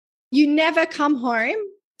you never come home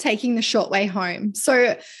taking the short way home.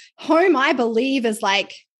 So home, I believe, is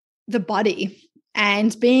like the body,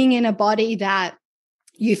 and being in a body that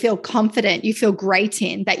you feel confident, you feel great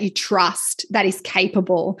in, that you trust, that is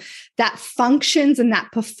capable, that functions and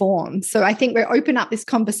that performs. So I think we open up this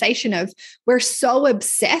conversation of we're so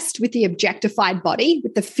obsessed with the objectified body,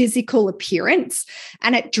 with the physical appearance.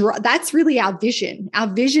 And that's really our vision. Our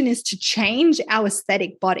vision is to change our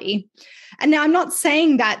aesthetic body. And now I'm not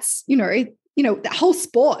saying that's, the whole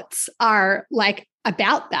sports are like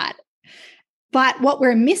about that. But what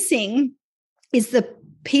we're missing is the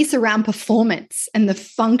piece around performance and the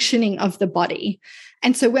functioning of the body.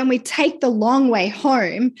 And so when we take the long way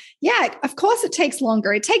home, yeah, of course it takes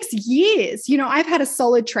longer. It takes years. I've had a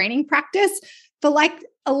solid training practice for like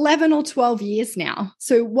 11 or 12 years now.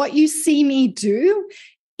 So what you see me do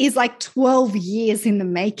is like 12 years in the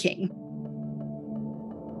making.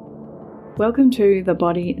 Welcome to The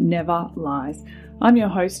Body Never Lies. I'm your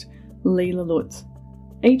host, Leela Lutz.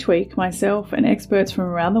 Each week, myself and experts from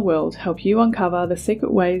around the world help you uncover the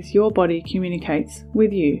secret ways your body communicates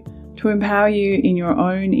with you to empower you in your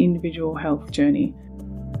own individual health journey.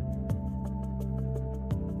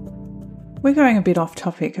 We're going a bit off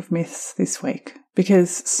topic of myths this week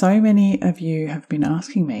because so many of you have been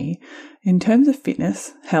asking me, in terms of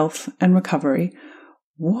fitness, health and recovery,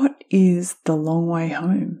 what is the long way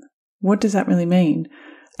home? What does that really mean?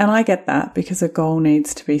 And I get that because a goal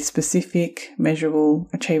needs to be specific, measurable,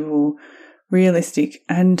 achievable, realistic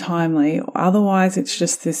and timely. Otherwise, it's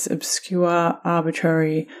just this obscure,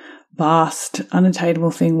 arbitrary, vast, unattainable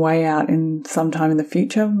thing way out in sometime in the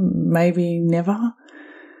future, maybe never.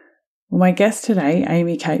 Well, my guest today,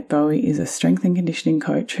 Amy Kate Bowe, is a strength and conditioning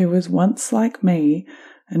coach who was once like me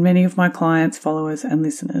and many of my clients, followers and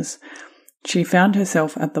listeners. She found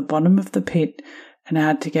herself at the bottom of the pit and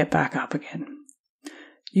had to get back up again.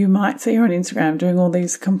 You might see her on Instagram doing all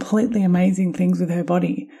these completely amazing things with her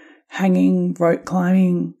body, hanging, rope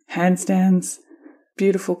climbing, handstands,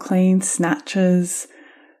 beautiful clean snatches,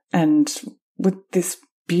 and with this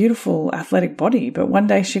beautiful athletic body. But one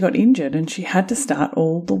day she got injured and she had to start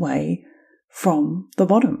all the way from the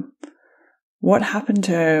bottom. What happened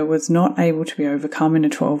to her was not able to be overcome in a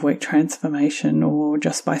 12-week transformation or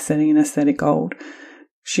just by setting an aesthetic goal.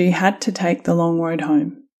 She had to take the long road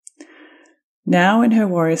home. Now in her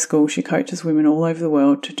Warrior School, she coaches women all over the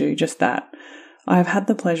world to do just that. I have had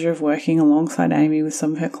the pleasure of working alongside Amy with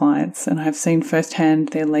some of her clients, and I have seen firsthand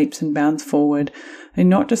their leaps and bounds forward in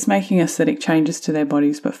not just making aesthetic changes to their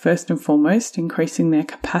bodies, but first and foremost, increasing their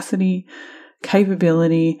capacity,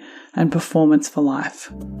 capability, and performance for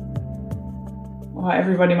life. Hi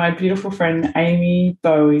everybody, my beautiful friend Amy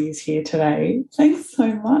Bowe is here today. Thanks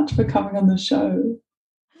so much for coming on the show.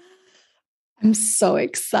 I'm so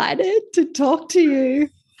excited to talk to you.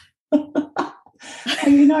 I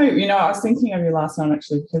was thinking of you last night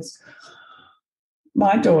actually, because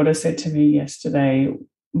my daughter said to me yesterday,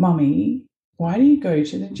 Mummy, why do you go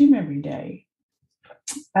to the gym every day?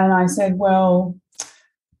 And I said, well,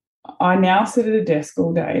 I now sit at a desk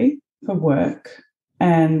all day for work,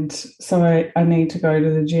 and so I need to go to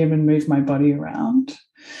the gym and move my body around.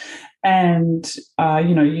 And,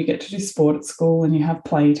 you get to do sport at school and you have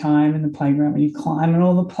playtime in the playground and you climb and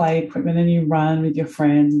all the play equipment and you run with your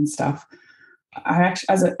friends and stuff. I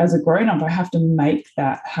actually, as a grown-up, I have to make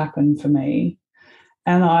that happen for me.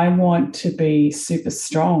 And I want to be super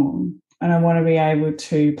strong and I want to be able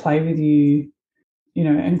to play with you,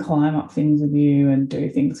 and climb up things with you and do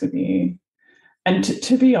things with you. And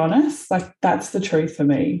to be honest, like that's the truth for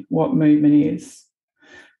me, what movement is.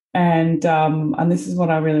 And this is what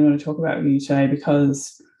I really want to talk about with you today,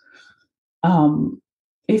 because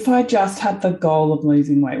if I just had the goal of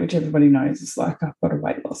losing weight, which everybody knows is like I've got a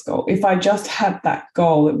weight loss goal, if I just had that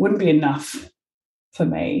goal, it wouldn't be enough for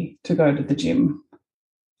me to go to the gym.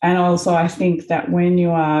 And also I think that when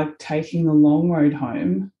you are taking the long road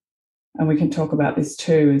home, and we can talk about this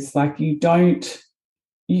too, is like you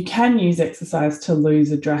can use exercise to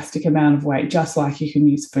lose a drastic amount of weight, just like you can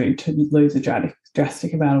use food to lose a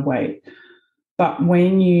drastic amount of weight. But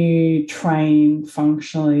when you train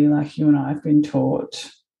functionally, like you and I have been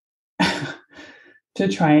taught to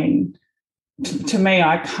train, to me,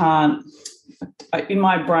 I can't, in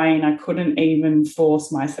my brain, I couldn't even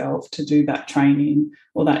force myself to do that training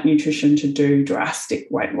or that nutrition to do drastic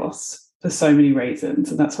weight loss for so many reasons.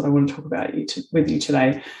 And that's what I want to talk about with you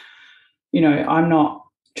today. I'm not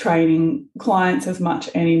training clients as much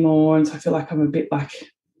anymore, and so I feel like I'm a bit like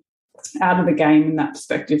out of the game in that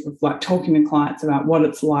perspective of like talking to clients about what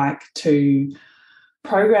it's like to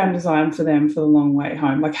program design for them for the long way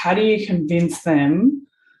home. Like, how do you convince them,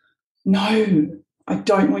 no, I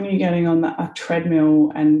don't want you getting on a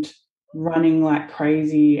treadmill and running like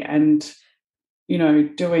crazy and, you know,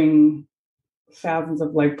 doing thousands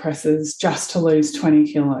of leg presses just to lose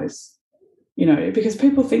 20 kilos, you know, because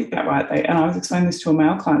people think that, right? And I was explaining this to a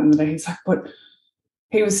male client the other day. He's like, but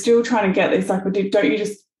he was still trying to get this, like, but don't you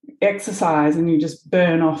just exercise and you just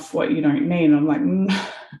burn off what you don't need? And I'm like,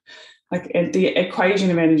 like the equation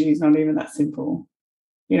of energy is not even that simple,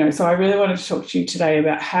 you know. So I really wanted to talk to you today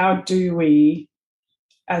about how do we,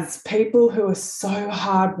 as people who are so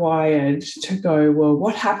hardwired to go, well,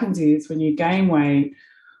 what happens is when you gain weight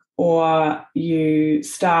or you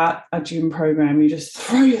start a gym program, you just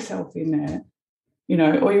throw yourself in there, you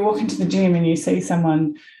know, or you walk into the gym and you see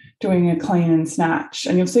someone doing a clean and snatch,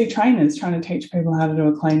 and you'll see trainers trying to teach people how to do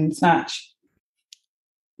a clean and snatch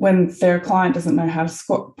when their client doesn't know how to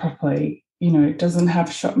squat properly, you know, doesn't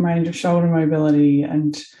have range of shoulder mobility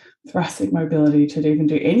and thoracic mobility to even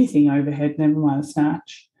do anything overhead, never mind a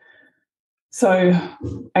snatch. So,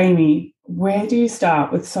 Amy, where do you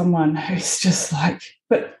start with someone who's just like,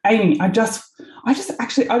 but Amy, I just want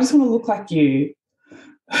to look like you.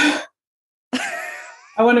 I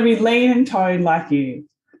want to be lean and toned like you.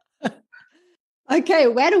 Okay,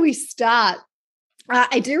 where do we start?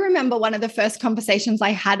 I do remember one of the first conversations I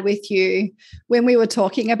had with you when we were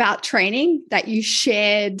talking about training, that you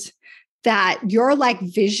shared that your like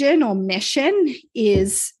vision or mission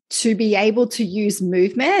is to be able to use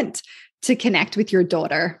movement to connect with your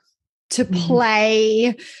daughter, to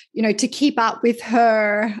play, you know, to keep up with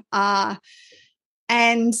her.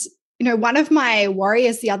 And, you know, one of my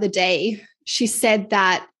warriors the other day, she said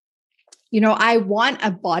that, you know, I want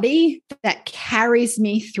a body that carries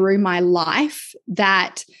me through my life,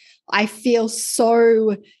 that I feel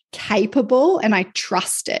so capable and I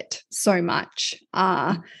trust it so much.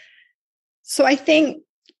 So I think,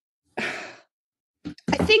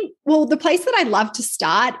 well, the place that I'd love to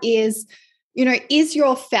start is, you know, is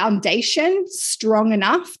your foundation strong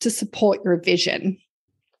enough to support your vision?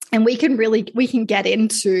 And we can get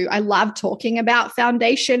into, I love talking about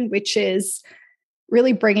foundation, which is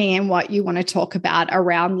really bringing in what you want to talk about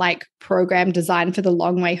around like program design for the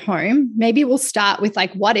long way home. Maybe we'll start with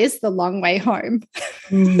like, what is the long way home?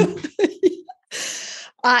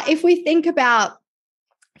 If we think about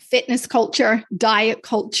fitness culture, diet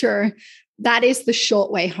culture, that is the short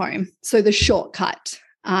way home. So the shortcut,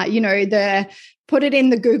 you know, put it in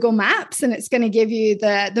the Google Maps and it's going to give you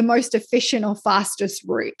the most efficient or fastest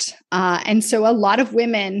route. And so a lot of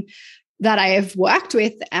women that I have worked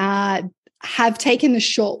with have taken the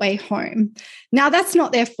short way home. Now, that's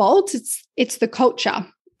not their fault. It's the culture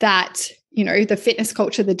that, you know, the fitness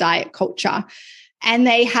culture, the diet culture, and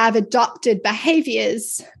they have adopted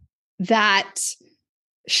behaviors that,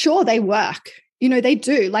 sure, they work. You know, they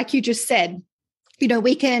do. Like you just said, you know,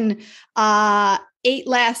 we can eat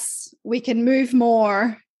less, we can move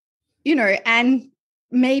more, you know, and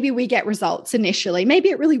maybe we get results initially. Maybe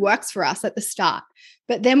it really works for us at the start.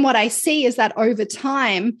 But then what I see is that over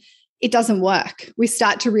time, it doesn't work. We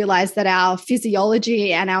start to realize that our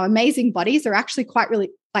physiology and our amazing bodies are actually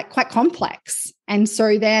quite complex. And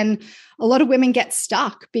so then a lot of women get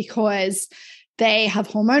stuck because they have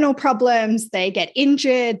hormonal problems, they get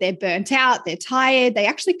injured, they're burnt out, they're tired, they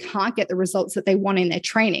actually can't get the results that they want in their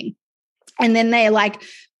training. And then they're like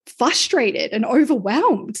frustrated and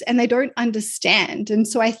overwhelmed and they don't understand. And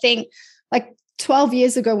so I think like 12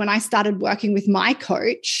 years ago when I started working with my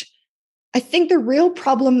coach, I think the real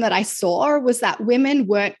problem that I saw was that women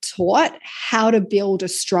weren't taught how to build a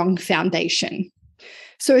strong foundation.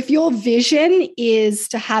 So if your vision is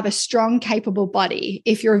to have a strong, capable body,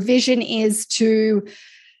 if your vision is to,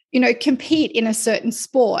 you know, compete in a certain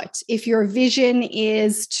sport, if your vision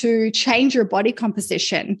is to change your body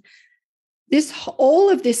composition, all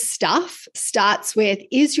of this stuff starts with,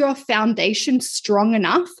 is your foundation strong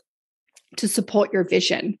enough to support your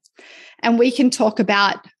vision? And we can talk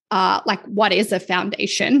about like what is a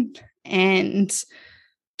foundation, and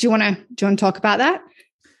do you want to talk about that?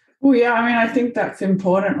 Well, yeah, I mean, I think that's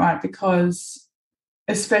important, right? Because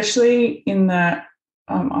especially in that,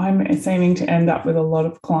 I'm seeming to end up with a lot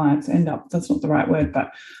of clients, that's not the right word,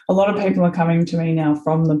 but a lot of people are coming to me now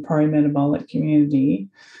from the pro-metabolic community,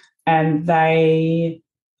 and they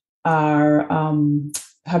are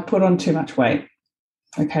have put on too much weight.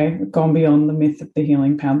 Okay, gone beyond the myth of the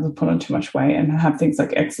healing pounds, have put on too much weight and have things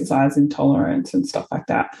like exercise intolerance and stuff like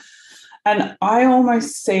that. And I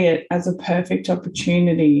almost see it as a perfect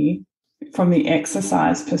opportunity from the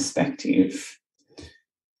exercise perspective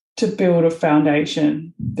to build a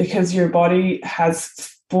foundation, because your body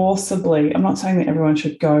has forcibly, I'm not saying that everyone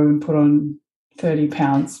should go and put on 30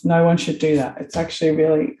 pounds. No one should do that. It's actually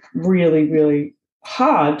really, really, really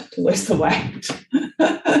hard to lose the weight.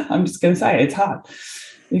 I'm just going to say it's hard.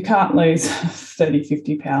 You can't lose 30,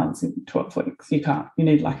 50 pounds in 12 weeks. You can't. You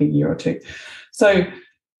need like a year or two. So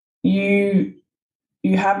you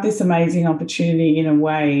have this amazing opportunity in a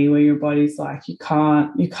way where your body's like, you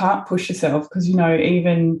can't push yourself because,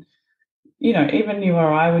 even you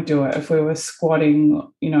or I would do it if we were squatting,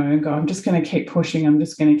 and go, I'm just going to keep pushing. I'm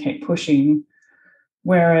just going to keep pushing.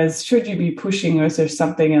 Whereas should you be pushing, or is there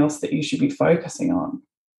something else that you should be focusing on?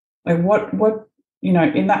 Like what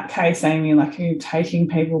in that case, Amy, like, are you taking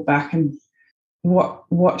people back, and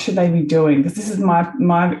what should they be doing? Because this is in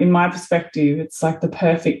my perspective, it's like the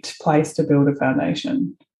perfect place to build a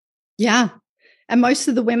foundation. Yeah. And most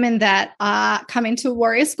of the women that come into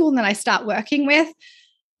Warrior School and that I start working with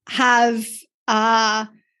are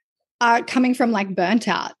coming from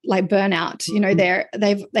burnout.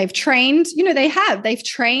 Mm-hmm. They've trained, they've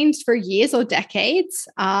trained for years or decades.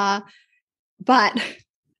 But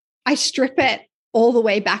I strip it all the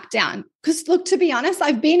way back down. Because look, to be honest,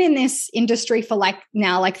 I've been in this industry for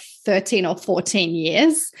now 13 or 14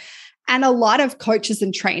 years. And a lot of coaches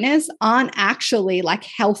and trainers aren't actually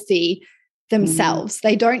healthy themselves. Mm-hmm.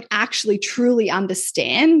 They don't actually truly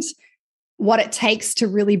understand what it takes to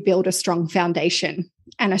really build a strong foundation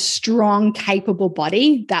and a strong, capable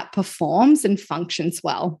body that performs and functions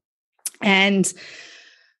well. And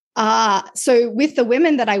so with the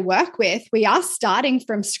women that I work with, we are starting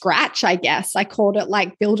from scratch, I guess. I called it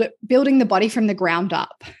building the body from the ground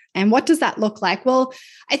up. And what does that look like? Well,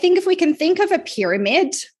 I think if we can think of a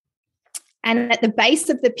pyramid, and at the base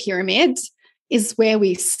of the pyramid is where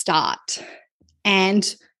we start.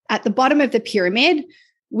 And at the bottom of the pyramid,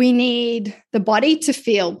 we need the body to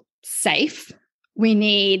feel safe. We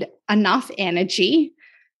need enough energy.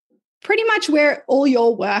 Pretty much where all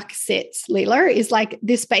your work sits, Leela, is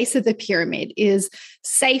this base of the pyramid is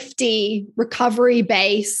safety, recovery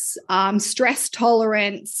base, stress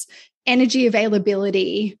tolerance, energy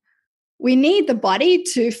availability. We need the body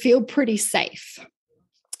to feel pretty safe.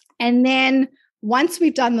 And then once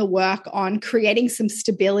we've done the work on creating some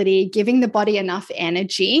stability, giving the body enough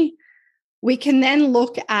energy, we can then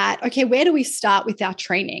look at, okay, where do we start with our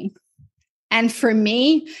training? And for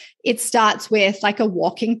me, it starts with a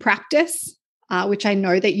walking practice, which I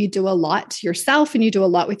know that you do a lot yourself and you do a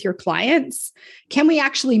lot with your clients. Can we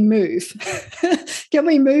actually move? Can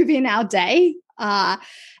we move in our day? And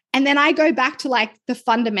then I go back to the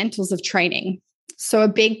fundamentals of training. So a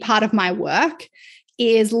big part of my work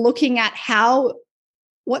is looking at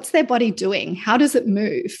what's their body doing? How does it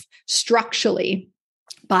move structurally?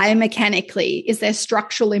 Biomechanically, is there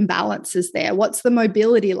structural imbalances there? What's the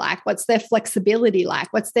mobility like? What's their flexibility like?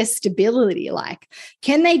 What's their stability like?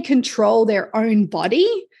 Can they control their own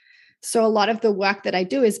body? So a lot of the work that I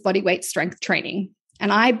do is body weight strength training.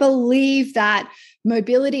 And I believe that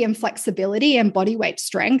mobility and flexibility and body weight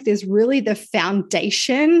strength is really the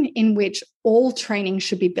foundation in which all training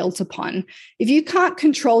should be built upon. If you can't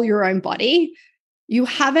control your own body, you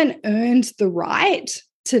haven't earned the right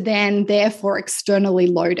to then therefore externally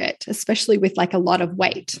load it, especially with a lot of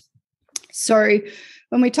weight. So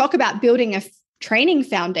when we talk about building a training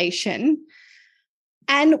foundation,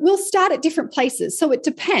 and we'll start at different places. So it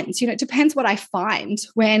depends, it depends what I find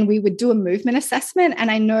when we would do a movement assessment.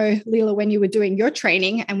 And I know, Leela, when you were doing your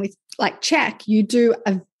training and with Check, you do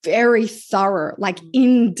a very thorough,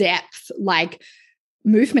 in-depth,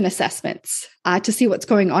 movement assessments to see what's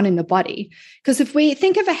going on in the body. Because if we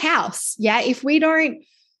think of a house,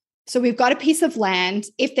 so we've got a piece of land,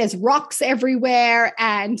 if there's rocks everywhere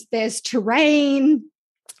and there's terrain,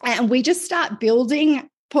 and we just start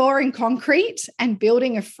pouring concrete and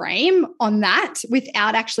building a frame on that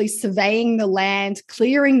without actually surveying the land,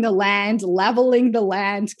 clearing the land, leveling the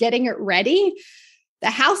land, getting it ready, the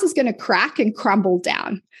house is going to crack and crumble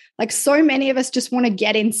down. So many of us just want to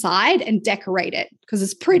get inside and decorate it because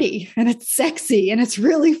it's pretty and it's sexy and it's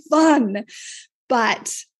really fun.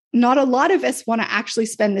 But not a lot of us want to actually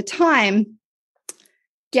spend the time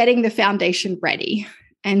getting the foundation ready.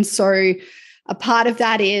 And so a part of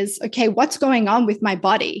that is, okay, what's going on with my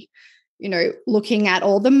body? Looking at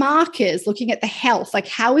all the markers, looking at the health,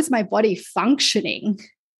 how is my body functioning?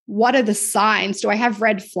 What are the signs? Do I have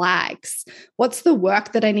red flags? What's the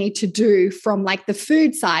work that I need to do from the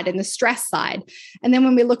food side and the stress side? And then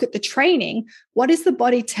when we look at the training, what is the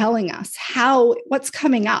body telling us? What's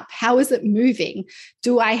coming up? How is it moving?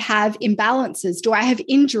 Do I have imbalances? Do I have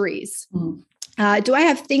injuries? Do I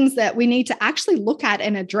have things that we need to actually look at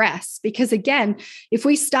and address? Because again, if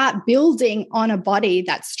we start building on a body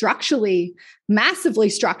that's massively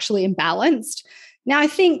structurally imbalanced, now I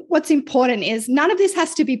think what's important is none of this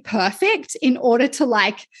has to be perfect in order to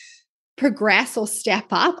progress or step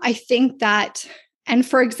up, I think that, and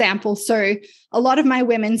for example, so a lot of my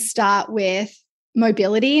women start with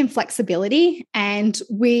mobility and flexibility, and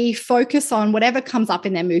we focus on whatever comes up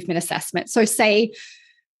in their movement assessment. So say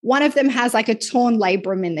one of them has like a torn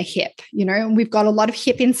labrum in the hip, and we've got a lot of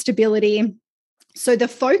hip instability. So the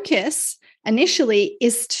focus initially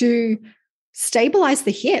is to stabilize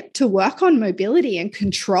the hip, to work on mobility and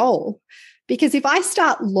control. Because if I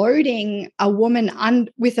start loading a woman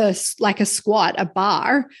with a squat, a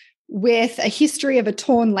bar, with a history of a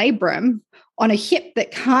torn labrum on a hip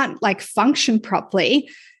that can't like function properly,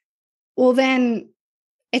 well, then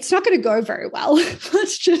it's not going to go very well.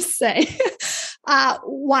 Let's just say,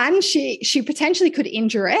 one, she potentially could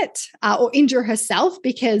injure it or injure herself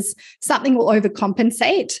because something will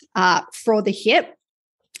overcompensate for the hip,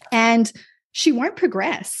 and she won't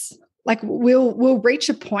progress. Like we'll reach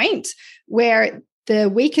a point where the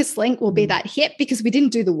weakest link will be that hip because we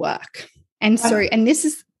didn't do the work. And so, and this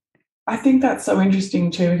is, I think that's so interesting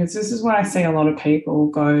too, because this is when I see a lot of people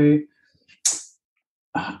go,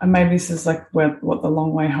 and maybe this is like what the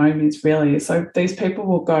long way home is really. So these people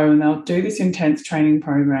will go and they'll do this intense training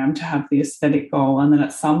program to have the aesthetic goal, and then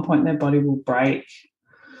at some point their body will break.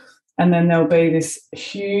 And then there'll be this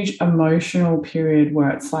huge emotional period where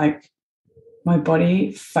it's like, my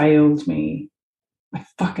body failed me. I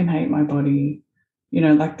fucking hate my body.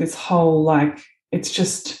 Like this whole, like, it's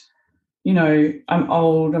just, I'm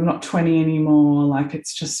old, I'm not 20 anymore. Like,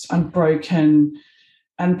 it's just, I'm broken.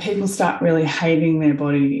 And people start really hating their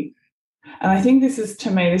body. And I think this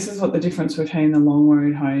is what the difference between the long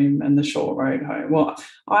road home and the short road home. Well,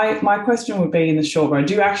 my question would be in the short road,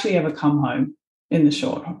 do you actually ever come home on the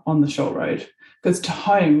short road? Because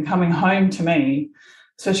coming home to me,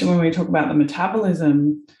 especially when we talk about the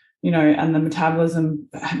metabolism, and the metabolism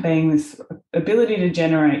being this ability to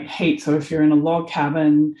generate heat. So if you're in a log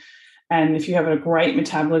cabin and if you have a great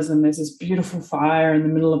metabolism, there's this beautiful fire in the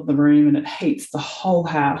middle of the room and it heats the whole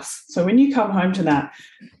house. So when you come home to that,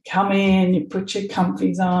 come in, you put your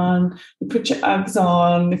comfies on, you put your Uggs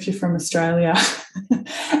on if you're from Australia,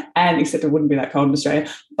 and except it wouldn't be that cold in Australia,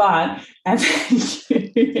 and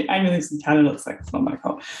then Amy lives in Canada, it's like, it's not that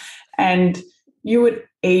cold. And you would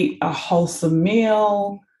eat a wholesome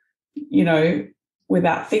meal,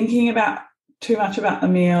 without thinking too much about the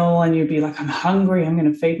meal, and you'd be like, I'm hungry, I'm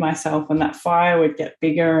going to feed myself, and that fire would get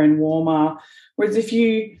bigger and warmer. Whereas if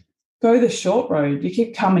you go the short road, you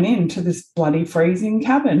keep coming into this bloody freezing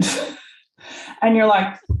cabin and you're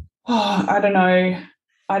like, oh, I don't know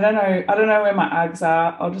where my Uggs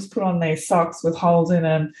are. I'll just put on these socks with holes in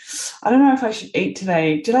them. I don't know if I should eat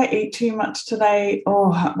today. Did I eat too much today?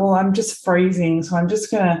 Oh, well, I'm just freezing, so I'm just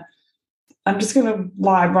gonna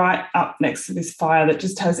lie right up next to this fire that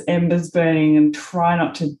just has embers burning and try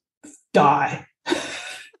not to die.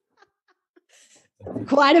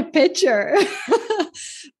 Quite a picture.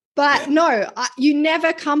 But no, you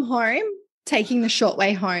never come home taking the short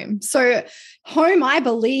way home. So home, I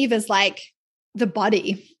believe, is like the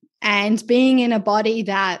body, and being in a body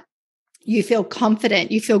that you feel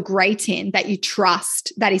confident, you feel great in, that you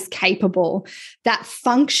trust, that is capable, that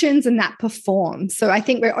functions and that performs. So I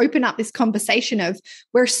think we open up this conversation of,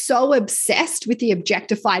 we're so obsessed with the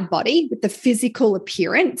objectified body, with the physical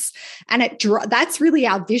appearance, and that's really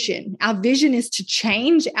our vision. Our vision is to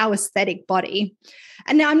change our aesthetic body.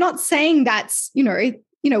 And now I'm not saying that's, the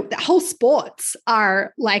whole sports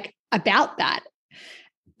are like about that.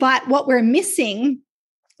 But what we're missing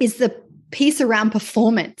is the piece around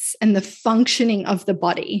performance and the functioning of the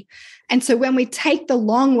body. And so when we take the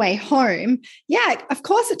long way home, yeah, of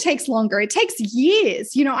course it takes longer. It takes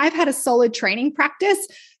years. I've had a solid training practice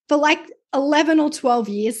for like 11 or 12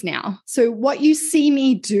 years now. So what you see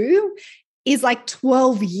me do is like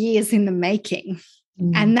 12 years in the making.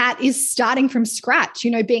 And that is starting from scratch,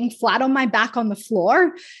 being flat on my back on the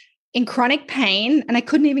floor in chronic pain, and I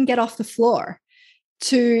couldn't even get off the floor,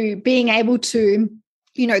 to being able to,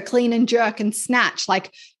 clean and jerk and snatch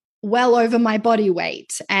like well over my body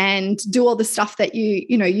weight and do all the stuff that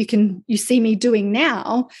you see me doing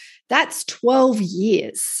now. That's 12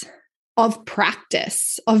 years of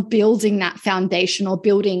practice, of building that foundation or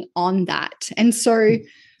building on that. And so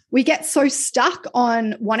we get so stuck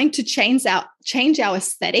on wanting to change our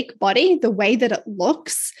aesthetic body, the way that it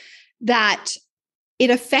looks, that it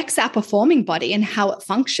affects our performing body and how it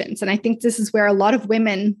functions. And I think this is where a lot of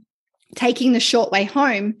women taking the short way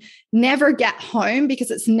home never get home,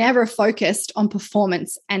 because it's never focused on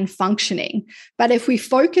performance and functioning. But if we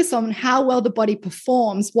focus on how well the body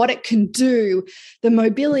performs, what it can do, the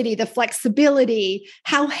mobility, the flexibility,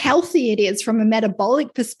 how healthy it is from a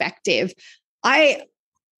metabolic perspective,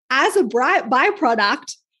 as a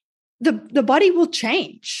byproduct, the body will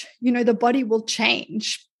change. The body will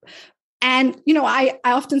change. And, I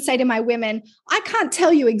often say to my women, I can't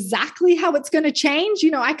tell you exactly how it's going to change.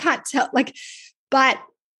 I can't tell, but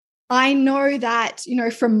I know that,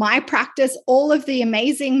 from my practice, all of the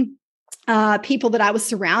amazing people that I was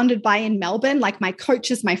surrounded by in Melbourne, like my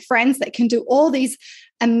coaches, my friends that can do all these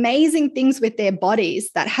amazing things with their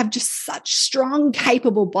bodies, that have just such strong,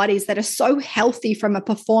 capable bodies that are so healthy from a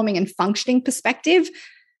performing and functioning perspective,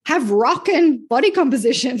 have rockin' body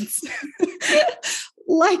compositions.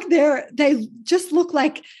 They just look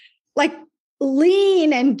like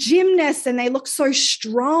lean and gymnasts, and they look so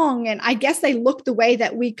strong. And I guess they look the way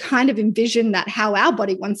that we kind of envision that how our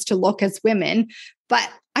body wants to look as women. But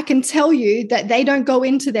I can tell you that they don't go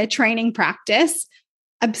into their training practice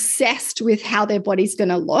obsessed with how their body's going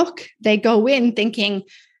to look. They go in thinking,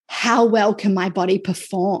 how well can my body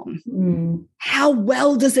perform? How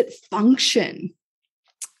well does it function?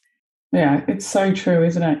 Yeah, it's so true,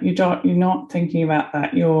 isn't it? You're not thinking about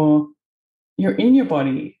that. You're in your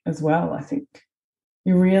body as well, I think.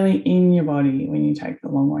 You're really in your body when you take the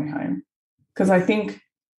long way home. Because I think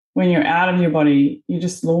when you're out of your body, you're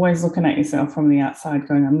just always looking at yourself from the outside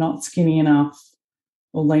going, I'm not skinny enough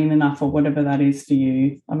or lean enough or whatever that is for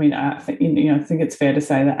you. I mean, I think it's fair to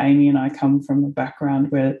say that Amy and I come from a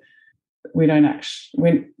background where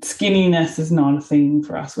skinniness is not a thing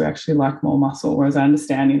for us. We actually like more muscle, whereas I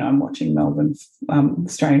understand, I'm watching Melbourne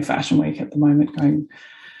Australian Fashion Week at the moment going,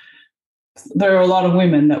 there are a lot of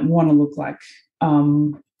women that want to look like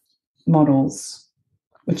models,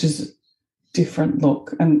 which is different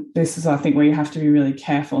look. And this is, I think, where you have to be really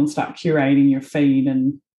careful and start curating your feed.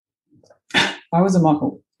 And I was a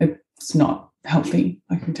model. It's not healthy,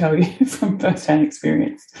 I can tell you from first-hand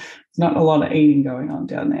experience. There's not a lot of eating going on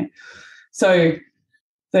down there. So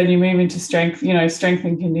then you move into strength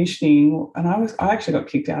and conditioning. And I actually got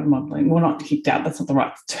kicked out of modelling. Well, not kicked out, that's not the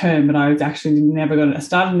right term, but I was actually I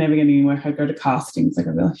started never getting any work. I'd go to castings. I'd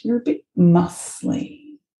be like, you're a bit muscly.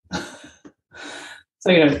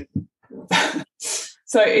 So,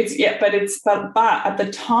 so it's, yeah, but at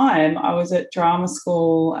the time I was at drama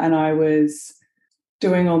school and I was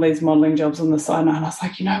doing all these modelling jobs on the side, and I was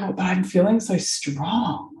like, what, but I'm feeling so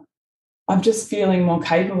strong. I'm just feeling more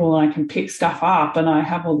capable and I can pick stuff up and I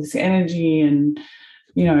have all this energy. And,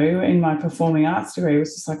 in my performing arts degree, it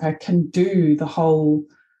was just like I can do the whole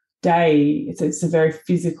day. It's a very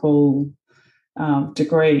physical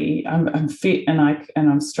degree. I'm fit and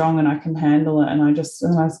I'm strong and I can handle it. And I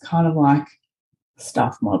was kind of like,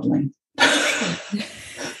 stuff modelling. I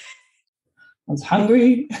was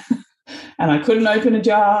hungry and I couldn't open a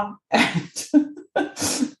jar and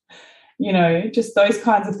just those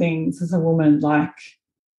kinds of things as a woman. Like,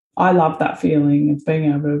 I love that feeling of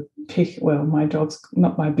being able to pick, well, my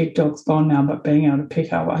big dog's gone now, but being able to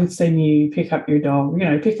pick up, I've seen you pick up your dog,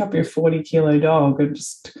 pick up your 40-kilo dog and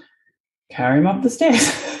just carry him up the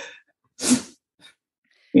stairs.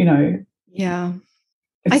 Yeah.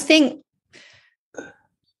 I think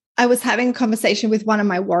I was having a conversation with one of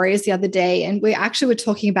my warriors the other day, and we actually were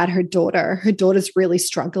talking about her daughter. Her daughter's really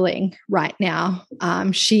struggling right now.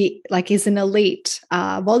 She is an elite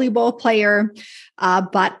volleyball player,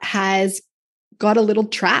 but has got a little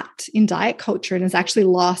trapped in diet culture and has actually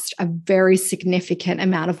lost a very significant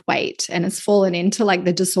amount of weight and has fallen into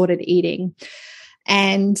the disordered eating.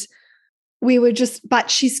 And we were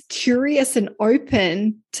but she's curious and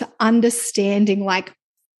open to understanding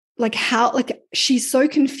how she's so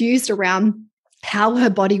confused around how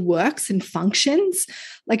her body works and functions.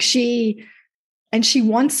 She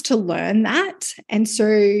wants to learn that. And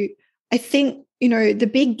so I think, the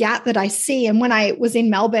big gap that I see, and when I was in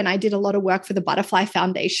Melbourne, I did a lot of work for the Butterfly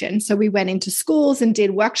Foundation. So we went into schools and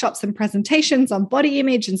did workshops and presentations on body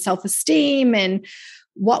image and self-esteem. And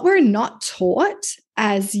what we're not taught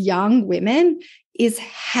as young women is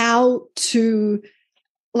how to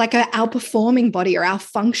our performing body or our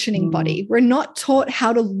functioning body. We're not taught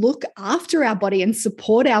how to look after our body and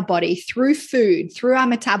support our body through food, through our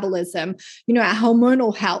metabolism, our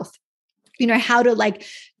hormonal health, how to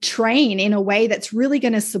train in a way that's really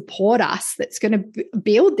going to support us, that's going to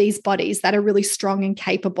build these bodies that are really strong and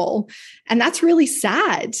capable. And that's really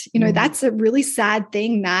sad. That's a really sad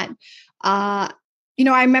thing that, I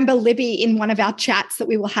remember Libby in one of our chats that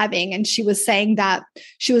we were having, and she was saying that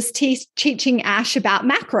she was teaching Ash about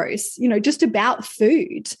macros, just about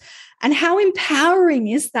food. And how empowering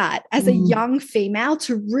is that as a young female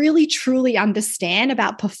to really, truly understand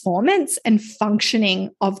about performance and functioning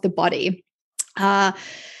of the body? And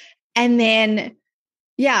then,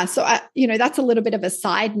 Yeah. So, that's a little bit of a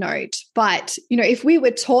side note. But, if we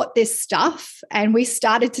were taught this stuff and we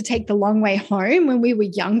started to take the long way home when we were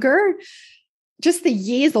younger, just the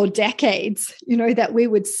years or decades, that we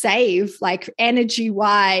would save, like energy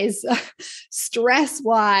wise, stress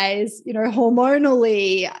wise,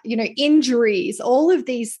 hormonally, injuries, all of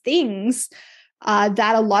these things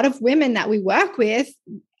that a lot of women that we work with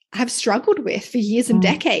have struggled with for years and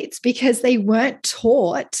decades because they weren't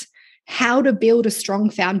taught how to build a strong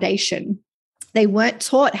foundation. They weren't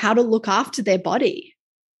taught how to look after their body.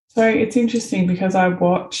 So it's interesting because I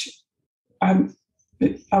watch a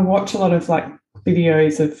lot of like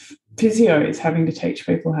videos of physios having to teach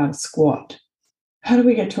people how to squat. How do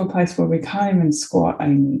we get to a place where we can't even squat,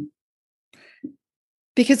 Amy?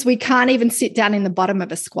 Because we can't even sit down in the bottom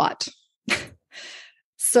of a squat.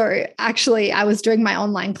 So actually, I was doing my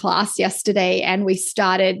online class yesterday and we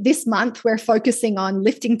started this month, we're focusing on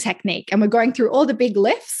lifting technique and we're going through all the big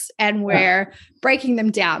lifts and we're breaking them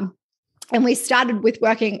down. And we started with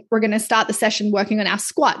we're going to start the session working on our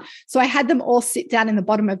squat. So I had them all sit down in the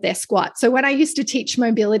bottom of their squat. So when I used to teach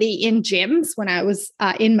mobility in gyms, when I was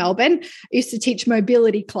in Melbourne, I used to teach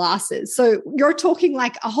mobility classes. So you're talking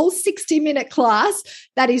like a whole 60-minute class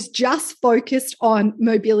that is just focused on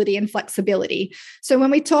mobility and flexibility. So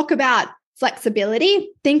when we talk about flexibility,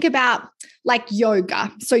 think about like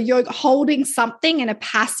yoga. So yoga, holding something in a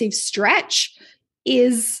passive stretch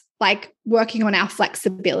is like working on our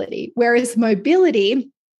flexibility, whereas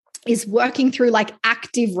mobility is working through like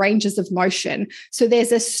active ranges of motion. So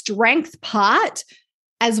there's a strength part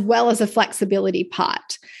as well as a flexibility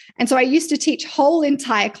part. And so I used to teach whole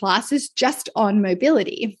entire classes just on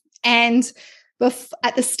mobility. And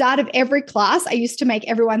at the start of every class, I used to make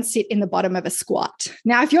everyone sit in the bottom of a squat.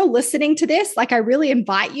 Now, if you're listening to this, like I really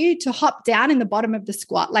invite you to hop down in the bottom of the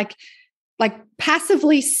squat, like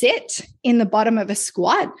passively sit in the bottom of a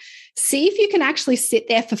squat. See if you can actually sit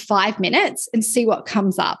there for 5 minutes and see what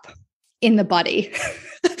comes up in the body.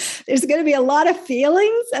 There's going to be a lot of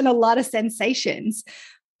feelings and a lot of sensations,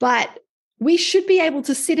 but we should be able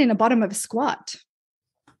to sit in the bottom of a squat.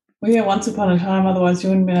 Well, yeah, once upon a time, otherwise you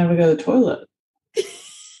wouldn't have been able to go to the toilet.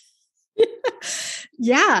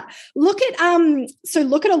 Yeah. Look at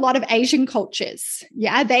a lot of Asian cultures.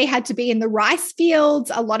 Yeah. They had to be in the rice fields.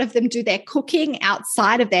 A lot of them do their cooking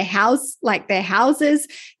outside of their house, like their houses.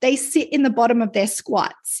 They sit in the bottom of their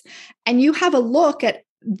squats. And you have a look at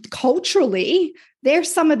culturally, they're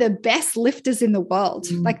some of the best lifters in the world.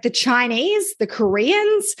 Like the Chinese, the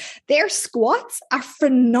Koreans, their squats are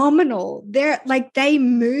phenomenal. They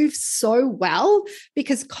move so well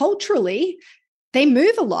because culturally they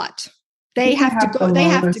move a lot. They have to go. They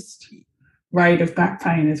have to rate of back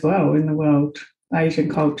pain as well in the world, Asian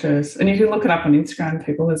cultures. And if you look it up on Instagram,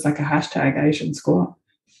 people, there's like a hashtag Asian squat.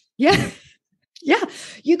 Yeah. Yeah.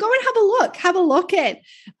 You go and have a look at,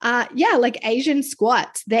 like Asian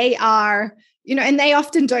squats. They are, and they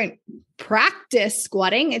often don't practice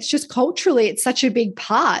squatting. It's just culturally, it's such a big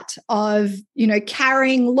part of,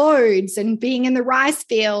 carrying loads and being in the rice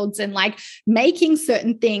fields and like making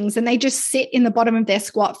certain things. And they just sit in the bottom of their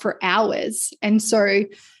squat for hours. And so,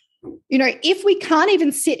 if we can't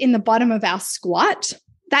even sit in the bottom of our squat,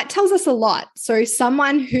 that tells us a lot. So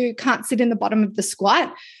someone who can't sit in the bottom of the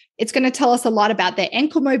squat, it's going to tell us a lot about their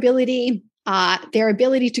ankle mobility, their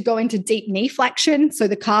ability to go into deep knee flexion, so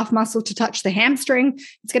the calf muscle to touch the hamstring.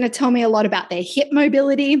 It's going to tell me a lot about their hip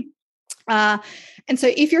mobility. And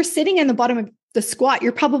so if you're sitting in the bottom of the squat,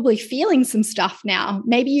 you're probably feeling some stuff now.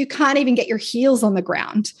 Maybe you can't even get your heels on the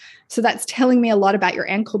ground. So that's telling me a lot about your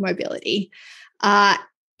ankle mobility.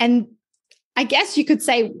 And I guess you could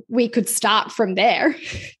say we could start from there.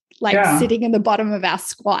 Sitting in the bottom of our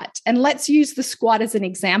squat. And let's use the squat as an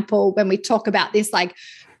example when we talk about this, like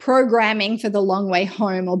programming for the long way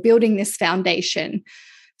home or building this foundation.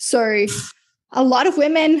 So a lot of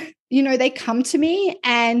women, they come to me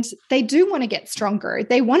and they do want to get stronger.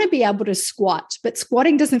 They want to be able to squat, but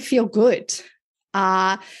squatting doesn't feel good.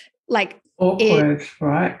 Awkward,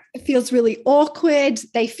 right? It feels really awkward.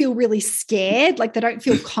 They feel really scared, like they don't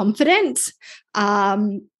feel confident.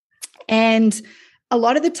 And a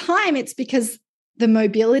lot of the time it's because the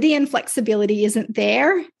mobility and flexibility isn't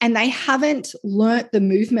there and they haven't learnt the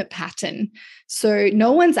movement pattern. So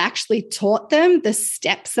no one's actually taught them the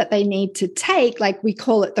steps that they need to take, like we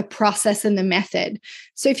call it the process and the method.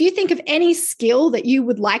 So if you think of any skill that you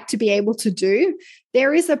would like to be able to do,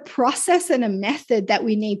 there is a process and a method that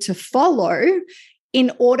we need to follow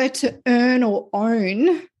in order to earn or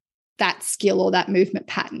own that skill or that movement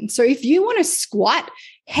pattern. So if you want to squat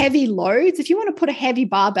heavy loads, if you want to put a heavy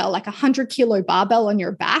barbell, like 100-kilo barbell on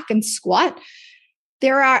your back and squat,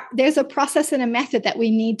 there's a process and a method that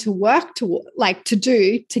we need to work to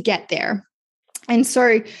do to get there. And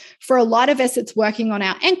so for a lot of us, it's working on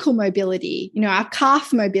our ankle mobility, our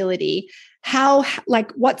calf mobility,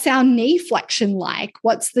 what's our knee flexion like?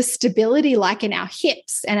 What's the stability like in our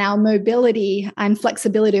hips and our mobility and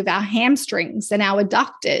flexibility of our hamstrings and our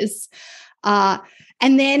adductors? And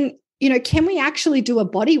then, can we actually do a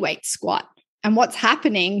body weight squat? And what's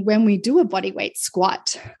happening when we do a body weight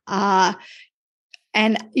squat? Have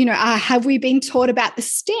we been taught about the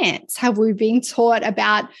stance? Have we been taught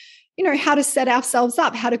about, how to set ourselves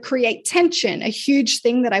up, how to create tension? A huge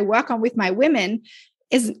thing that I work on with my women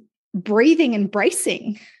is breathing and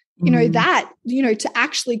bracing. To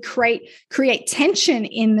actually create tension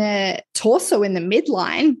in the torso, in the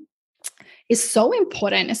midline, is so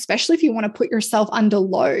important, especially if you want to put yourself under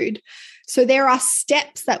load. So there are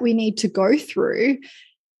steps that we need to go through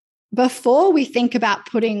before we think about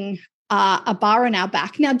putting a bar on our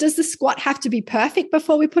back. Now, does the squat have to be perfect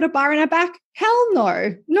before we put a bar on our back? Hell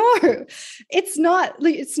no. No, it's not.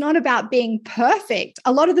 It's not about being perfect.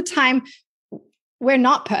 A lot of the time, we're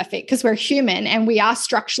not perfect because we're human and we are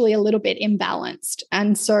structurally a little bit imbalanced.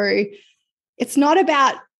 And so it's not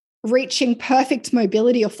about reaching perfect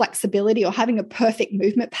mobility or flexibility or having a perfect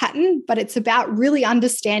movement pattern, but it's about really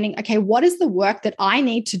understanding, okay, what is the work that I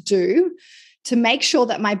need to do to make sure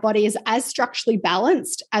that my body is as structurally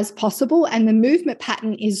balanced as possible and the movement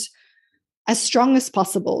pattern is as strong as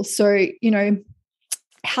possible. So,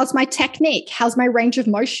 how's my technique? How's my range of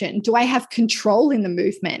motion? Do I have control in the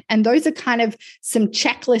movement? And those are kind of some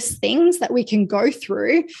checklist things that we can go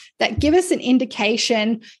through that give us an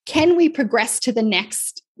indication, can we progress to the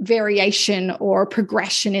next variation or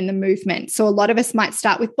progression in the movement? So a lot of us might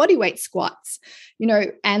start with bodyweight squats,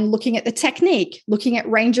 and looking at the technique, looking at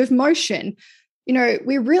range of motion.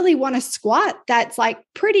 We really want a squat that's like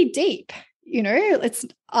pretty deep.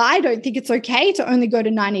 I don't think it's okay to only go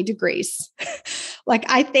to 90 degrees.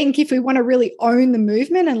 I think if we want to really own the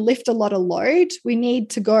movement and lift a lot of load, we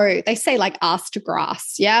need to go, they say like ass to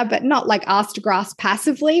grass, yeah, but not like ass to grass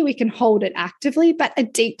passively. We can hold it actively, but a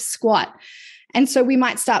deep squat. And so we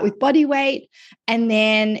might start with body weight, and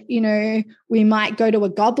then, we might go to a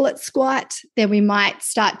goblet squat. Then we might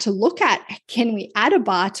start to look at, can we add a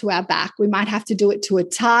bar to our back? We might have to do it to a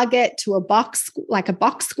target, to a box, like a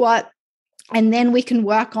box squat. And then we can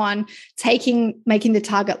work on making the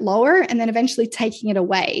target lower and then eventually taking it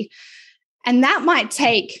away. And that might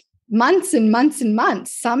take months and months and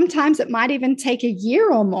months. Sometimes it might even take a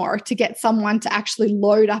year or more to get someone to actually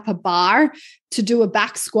load up a bar to do a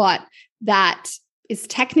back squat that is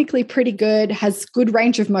technically pretty good, has good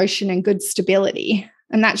range of motion and good stability.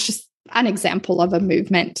 And that's just an example of a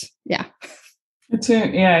movement. Yeah. It's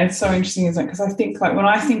so interesting, isn't it? Because I think when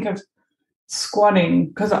I think of squatting,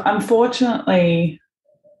 because unfortunately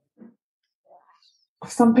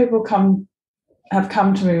some people have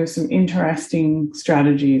come to me with some interesting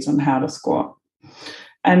strategies on how to squat,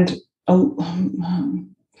 and a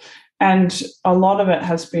lot of it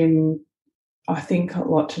has been, I think, a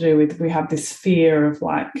lot to do with, we have this fear of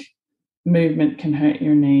movement can hurt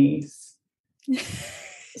your knees.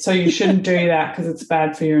 So you shouldn't do that because it's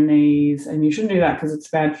bad for your knees, and you shouldn't do that because it's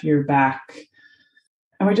bad for your back.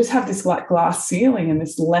 And we just have this glass ceiling and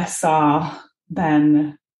this lesser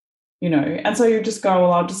than, and so you just go,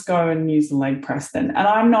 well, I'll just go and use the leg press then. And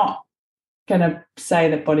I'm not going to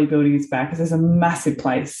say that bodybuilding is bad, because there's a massive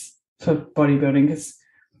place for bodybuilding. Because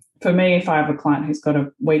for me, if I have a client who's got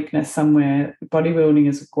a weakness somewhere, bodybuilding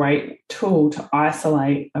is a great tool to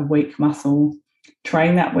isolate a weak muscle,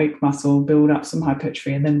 train that weak muscle, build up some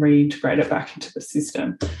hypertrophy, and then reintegrate it back into the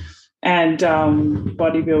system. And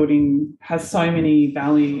bodybuilding has so many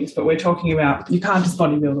values, but we're talking about, you can't just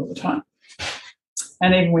bodybuild all the time.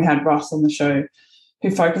 And even we had Ross on the show who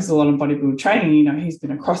focused a lot on bodybuilding training. He's been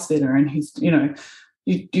a CrossFitter, and he's,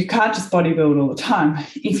 you can't just bodybuild all the time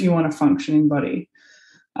if you want a functioning body.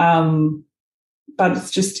 But it's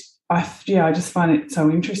just, I just find it so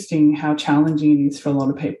interesting how challenging it is for a lot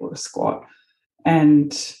of people to squat.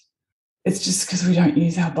 And it's just because we don't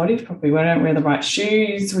use our bodies properly. We don't wear the right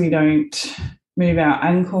shoes. We don't move our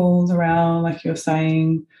ankles around, like you're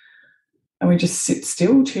saying, and we just sit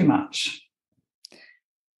still too much.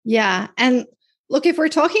 Yeah. And look, if we're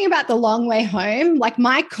talking about the long way home, like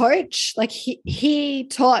my coach, he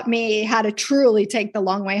taught me how to truly take the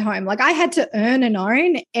long way home. I had to earn and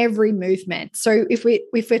own every movement. So if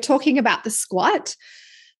we're talking about the squat,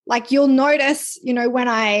 you'll notice, when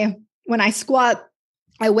I squat,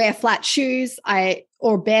 I wear flat shoes. I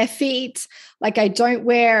or bare feet. Like I don't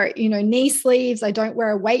wear, knee sleeves. I don't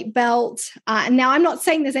wear a weight belt. And now I'm not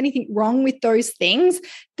saying there's anything wrong with those things.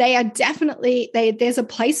 They are definitely, there's a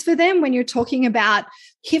place for them when you're talking about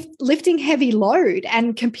lifting heavy load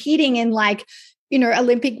and competing in like,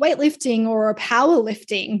 Olympic weightlifting or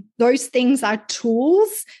powerlifting. Those things are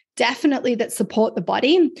tools definitely that support the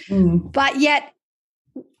body. But yet,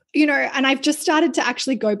 and I've just started to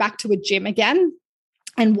actually go back to a gym again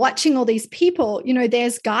and watching all these people,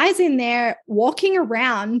 there's guys in there walking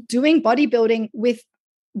around doing bodybuilding with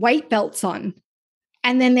weight belts on.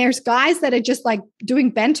 And then there's guys that are just like doing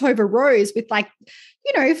bent over rows with like,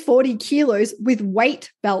 40 kilos with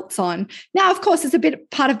weight belts on. Now, of course, it's a bit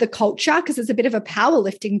part of the culture because it's a bit of a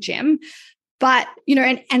powerlifting gym. But,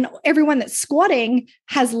 and everyone that's squatting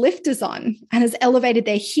has lifters on and has elevated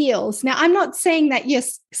their heels. Now, I'm not saying that,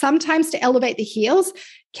 yes, sometimes to elevate the heels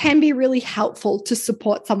can be really helpful to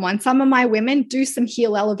support someone. Some of my women do some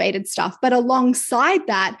heel elevated stuff, but alongside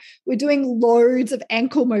that, we're doing loads of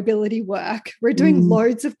ankle mobility work. We're doing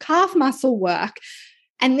loads of calf muscle work.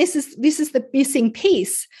 And this is the missing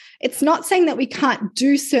piece. It's not saying that we can't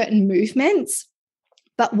do certain movements,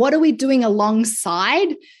 but what are we doing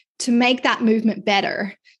alongside to make that movement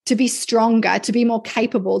better, to be stronger, to be more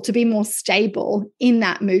capable, to be more stable in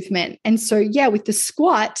that movement? And so, yeah, with the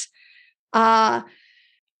squat, and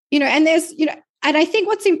there's, and I think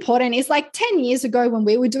what's important is like 10 years ago when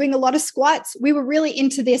we were doing a lot of squats, we were really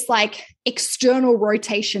into this like external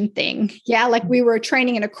rotation thing. Yeah. Like we were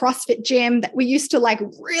training in a CrossFit gym that we used to like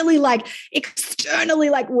really like externally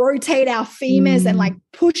like rotate our femurs and like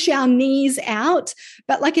push our knees out.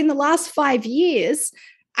 But like in the last 5 years,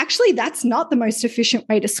 actually, that's not the most efficient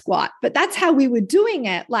way to squat, but that's how we were doing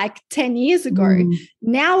it like 10 years ago.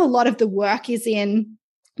 Now, a lot of the work is in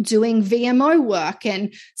doing VMO work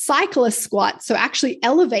and cyclist squats. So actually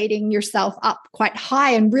elevating yourself up quite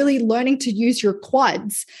high and really learning to use your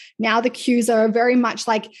quads. Now the cues are very much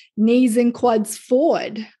like knees and quads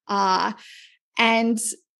forward. And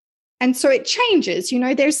so it changes,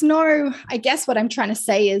 there's no, I guess what I'm trying to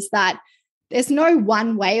say is that there's no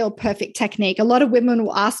one way or perfect technique. A lot of women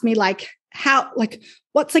will ask me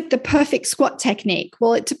what's like the perfect squat technique?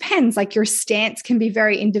 Well, it depends. Like your stance can be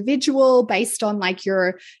very individual based on like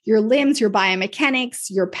your limbs, your biomechanics,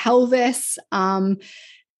 your pelvis. And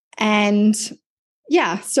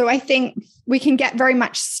yeah, so I think we can get very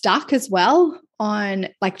much stuck as well on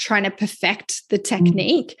like trying to perfect the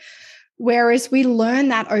technique. Whereas we learn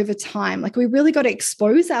that over time, like we really got to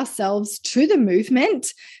expose ourselves to the movement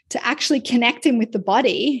to actually connect in with the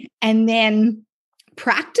body and then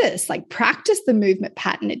practice the movement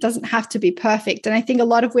pattern. It doesn't have to be perfect. And I think a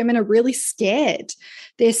lot of women are really scared.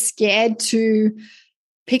 They're scared to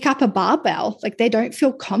pick up a barbell. Like they don't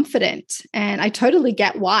feel confident. And I totally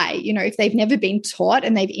get why, if they've never been taught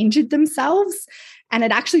and they've injured themselves and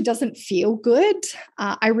it actually doesn't feel good.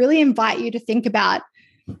 I really invite you to think about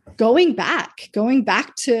going back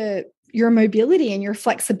to your mobility and your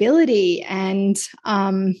flexibility and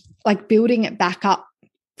like building it back up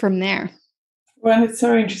from there. Well, it's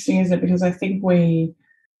so interesting, isn't it? Because I think the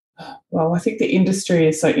industry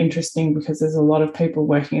is so interesting because there's a lot of people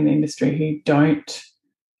working in the industry who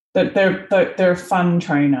they're a fun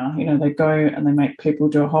trainer. They go and they make people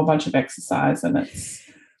do a whole bunch of exercise and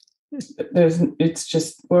it's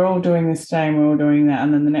just we're all doing this today and we're all doing that,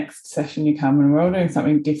 and then the next session you come and we're all doing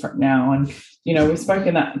something different now. And we've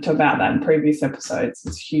spoken about that in previous episodes.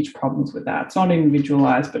 There's huge problems with that. It's not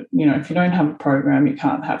individualized, but if you don't have a program, you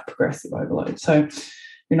can't have progressive overload, so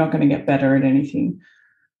you're not going to get better at anything.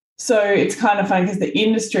 So it's kind of funny because the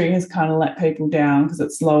industry has kind of let people down because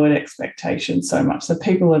it's lowered expectations so much, so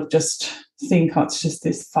people have just think it's just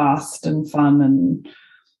this fast and fun and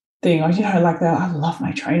thing. Like that. I love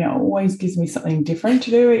my trainer. It always gives me something different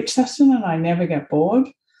to do each session and I never get bored.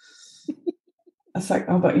 It's like,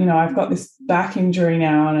 oh, but, I've got this back injury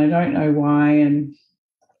now and I don't know why. And,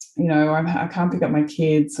 I can't pick up my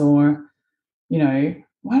kids or, why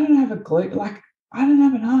don't I have a glute? Like, I don't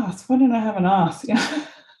have an ass. Why don't I have an ass?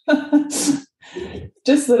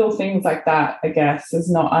 Just little things like that, I guess,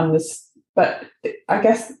 is not but I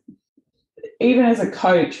guess even as a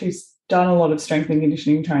coach who's done a lot of strength and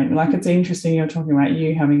conditioning training, like it's interesting you're talking about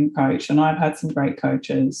you having a coach, and I've had some great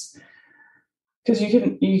coaches because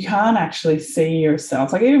you can't actually see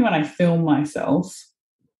yourself. Like even when I film myself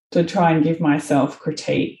to try and give myself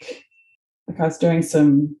critique, like I was doing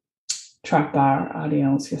some trap bar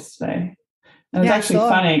RDLs yesterday, and it's actually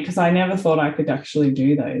funny because I never thought I could actually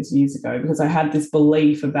do those years ago because I had this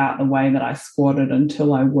belief about the way that I squatted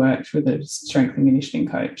until I worked with a strength and conditioning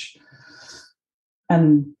coach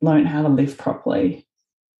and learn how to lift properly.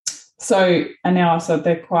 So, and now so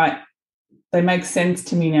they make sense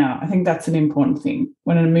to me now. I think that's an important thing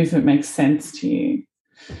when a movement makes sense to you.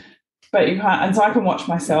 But you can't, and so I can watch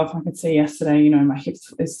myself. I could see yesterday, my hip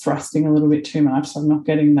is thrusting a little bit too much. So I'm not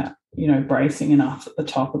getting that, bracing enough at the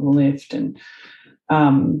top of the lift. And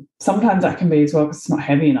sometimes that can be as well because it's not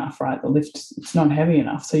heavy enough, right? The lift, it's not heavy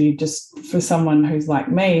enough. So you just, for someone who's like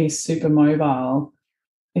me, super mobile,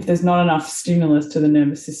 if there's not enough stimulus to the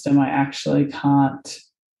nervous system, I actually can't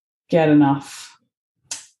get enough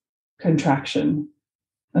contraction.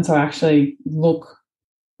 And so I actually look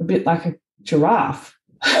a bit like a giraffe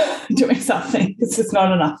doing something because there's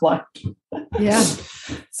not enough load. Yeah.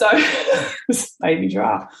 So baby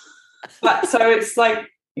giraffe. But so it's like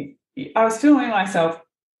I was filming myself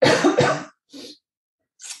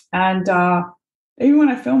and even when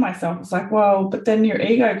I film myself, it's like, well, but then your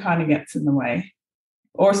ego kind of gets in the way.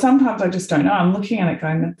 Or sometimes I just don't know. I'm looking at it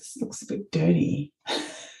going, this looks a bit dirty.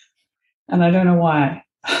 And I don't know why.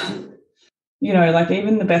 Like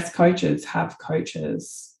even the best coaches have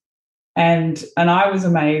coaches. And I was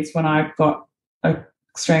amazed when I got a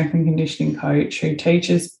strength and conditioning coach who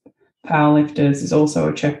teaches powerlifters, is also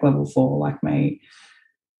a check level 4 like me.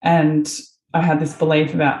 And I had this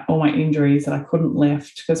belief about all my injuries that I couldn't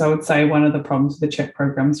lift because I would say one of the problems with the check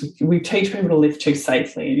programs, we teach people to lift too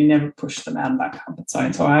safely and you never push them out of that comfort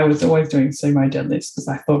zone. So I was always doing sumo deadlifts because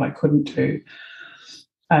I thought I couldn't do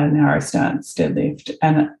a narrow stance deadlift.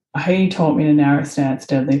 And he taught me a narrow stance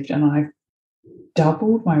deadlift and I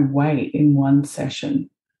doubled my weight in one session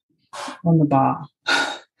on the bar.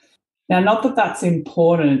 Now, not that that's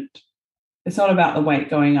important. It's not about the weight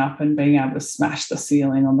going up and being able to smash the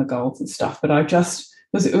ceiling on the goals and stuff, but it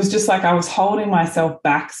was just like I was holding myself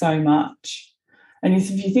back so much. And if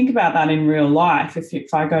you think about that in real life,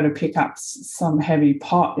 if I go to pick up some heavy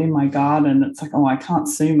pot in my garden, it's like, oh, I can't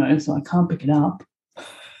sumo, so I can't pick it up.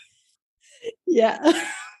 Yeah.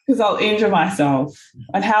 Because I'll injure myself,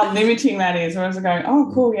 and how limiting that is. Whereas I'm going,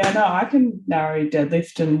 oh, cool, yeah, no, I can narrow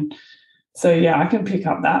deadlift. And so, yeah, I can pick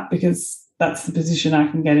up that because that's the position I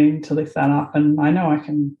can get in to lift that up. And I know I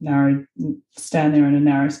can stand there in a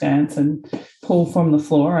narrow stance and pull from the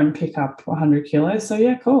floor and pick up 100 kilos. So,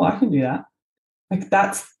 yeah, cool, I can do that. Like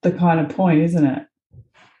that's the kind of point, isn't it?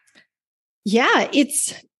 Yeah,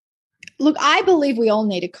 look, I believe we all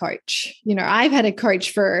need a coach. I've had a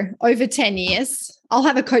coach for over 10 years. I'll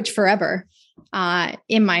have a coach forever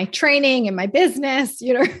in my training, in my business.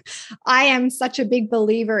 I am such a big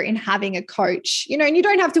believer in having a coach, and you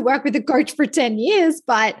don't have to work with a coach for 10 years,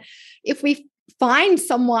 but if we find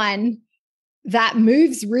someone that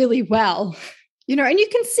moves really well, and you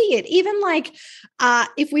can see it, even like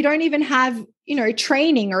if we don't even have,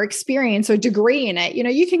 training or experience or degree in it,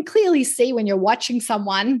 you can clearly see when you're watching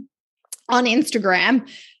someone on Instagram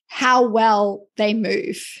how well they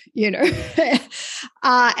move,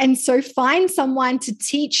 and so find someone to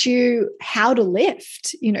teach you how to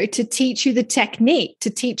lift, to teach you the technique, to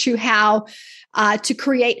teach you how to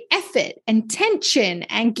create effort and tension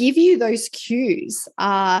and give you those cues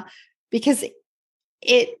because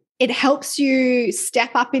it helps you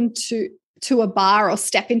step up into a bar or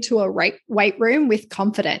step into a weight room with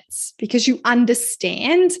confidence because you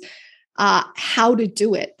understand how to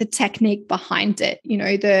do it, the technique behind it,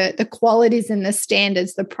 the qualities and the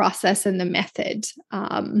standards, the process and the method.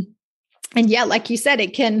 And yeah, like you said,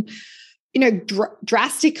 it can,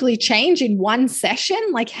 drastically change in one session,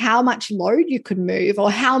 like how much load you could move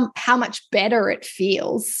or how much better it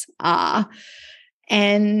feels.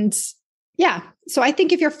 And yeah, so I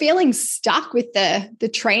think if you're feeling stuck with the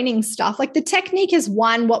training stuff, like the technique is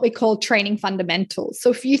what we call training fundamentals. So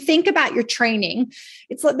if you think about your training,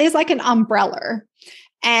 it's like there's like an umbrella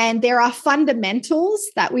and there are fundamentals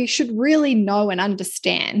that we should really know and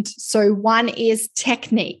understand. So one is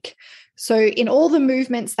technique. So in all the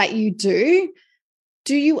movements that you do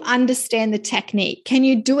you understand the technique? Can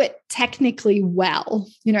you do it technically well?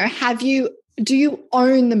 Do you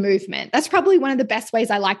own the movement? That's probably one of the best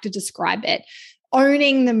ways I like to describe it.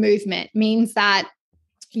 Owning the movement means that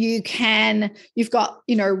you've got,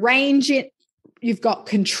 range, you've got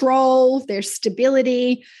control, there's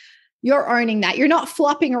stability. You're owning that. You're not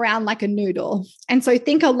flopping around like a noodle. And so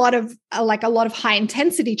think a lot of high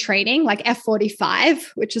intensity training, like F45,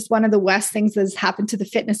 which is one of the worst things that's happened to the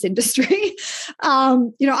fitness industry.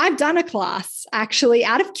 I've done a class actually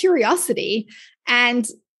out of curiosity, and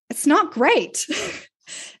it's not great.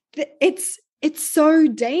 It's so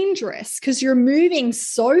dangerous because you're moving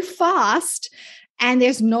so fast and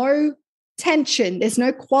there's no tension, there's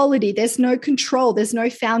no quality, there's no control, there's no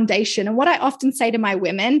foundation. And what I often say to my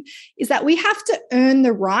women is that we have to earn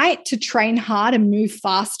the right to train hard and move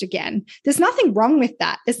fast again. There's nothing wrong with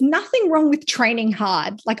that. There's nothing wrong with training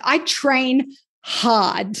hard. Like, I train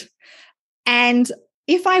hard. And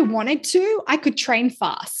if I wanted to, I could train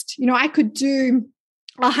fast. I could do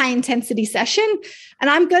a high intensity session and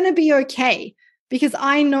I'm going to be okay, because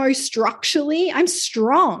I know structurally I'm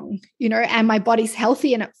strong, and my body's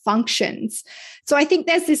healthy and it functions. So I think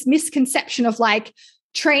there's this misconception of like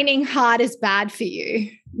training hard is bad for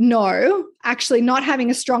you. No, actually not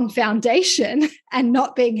having a strong foundation and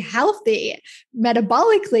not being healthy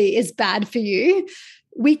metabolically is bad for you.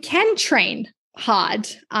 We can train hard.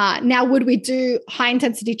 Now, would we do high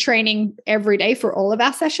intensity training every day for all of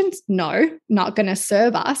our sessions? No, not going to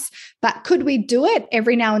serve us. But could we do it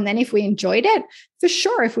every now and then if we enjoyed it? For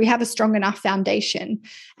sure, if we have a strong enough foundation.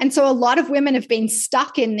 And so a lot of women have been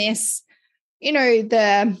stuck in this,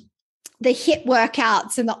 the HIIT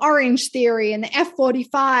workouts and the orange theory and the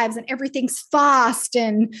F45s and everything's fast.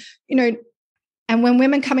 And, and when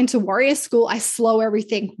women come into warrior school, I slow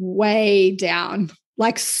everything way down,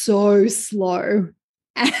 like so slow.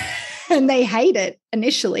 And they hate it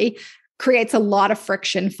initially, creates a lot of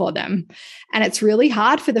friction for them. And it's really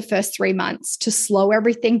hard for the first 3 months to slow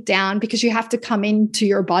everything down, because you have to come into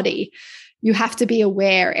your body. You have to be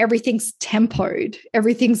aware everything's tempoed,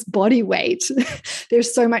 everything's body weight.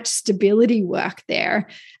 There's so much stability work there.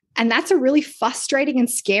 And that's a really frustrating and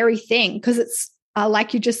scary thing, because it's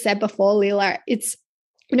like you just said before, Leela, it's,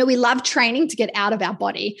 we love training to get out of our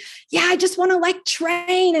body. Yeah, I just want to like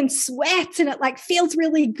train and sweat, and it like feels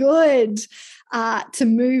really good to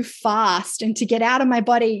move fast and to get out of my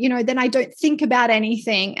body. Then I don't think about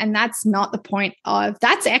anything. And that's not the point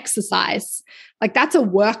that's exercise. Like, that's a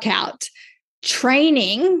workout.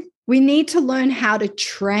 Training, we need to learn how to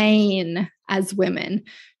train as women.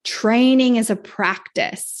 Training is a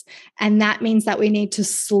practice. And that means that we need to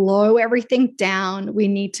slow everything down. We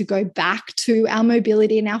need to go back to our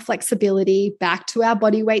mobility and our flexibility, back to our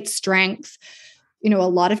body weight strength, a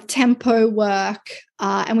lot of tempo work.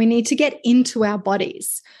 And we need to get into our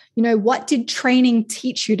bodies. What did training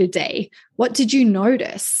teach you today? What did you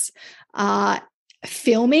notice?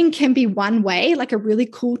 Filming can be one way, like a really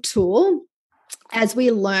cool tool, as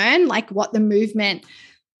we learn like what the movement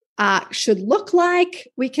should look like.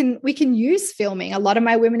 We can use filming. A lot of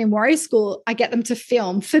my women in warrior school, I get them to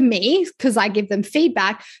film for me because I give them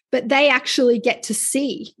feedback, but they actually get to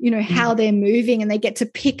see, how they're moving, and they get to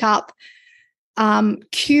pick up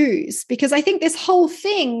cues. Because I think this whole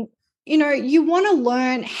thing, you want to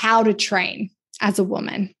learn how to train as a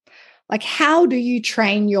woman. Like, how do you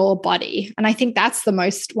train your body? And I think that's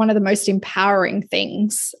one of the most empowering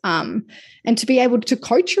things. And to be able to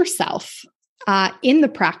coach yourself in the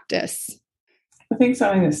practice. I think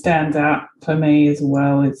something that stands out for me as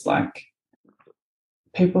well is like,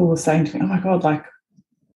 people were saying to me, oh my God, like,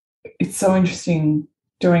 it's so interesting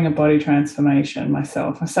doing a body transformation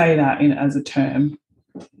myself. I say that as a term.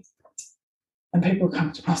 And people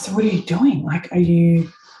come to me, oh, so what are you doing? Like,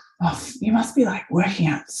 you must be like working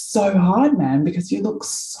out so hard, man, because you look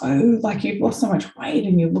so like you've lost so much weight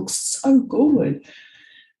and you look so good.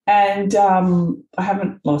 And I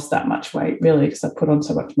haven't lost that much weight really, because I put on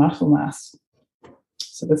so much muscle mass.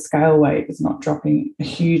 So the scale weight is not dropping a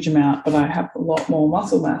huge amount, but I have a lot more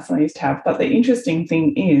muscle mass than I used to have. But the interesting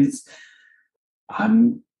thing is,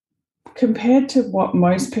 compared to what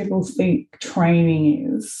most people think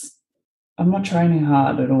training is, I'm not training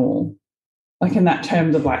hard at all. Like, in that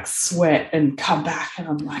terms of like sweat and come back and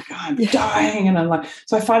I'm like, oh, I'm dying. And I'm like,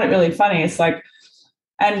 so I find it really funny. It's like,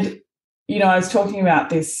 and I was talking about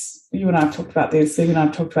this, you and I have talked about this, Steve and I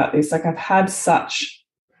have talked about this, like, I've had such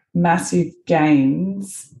massive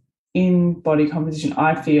gains in body composition,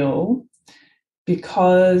 I feel,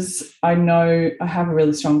 because I know I have a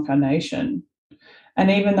really strong foundation. And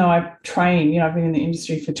even though I've trained, I've been in the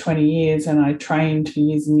industry for 20 years and I trained for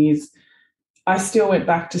years and years, I still went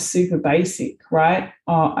back to super basic, right?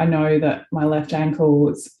 I know that my left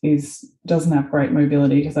ankle doesn't have great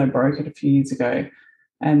mobility because I broke it a few years ago.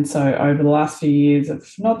 And so over the last few years of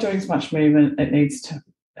not doing as much movement, it needs to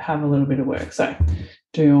have a little bit of work. So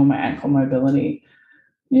doing all my ankle mobility.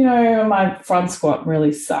 My front squat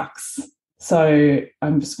really sucks. So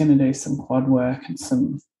I'm just going to do some quad work and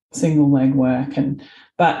some single leg work.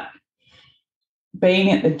 But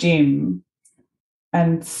being at the gym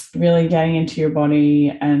and really getting into your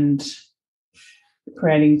body and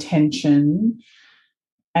creating tension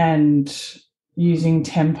and using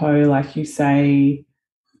tempo, like you say,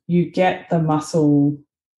 you get the muscle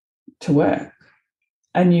to work.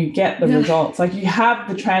 and you get the results. Like, you have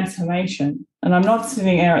the transformation. And I'm not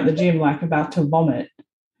sitting there at the gym like about to vomit.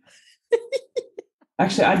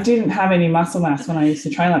 Actually, I didn't have any muscle mass when I used to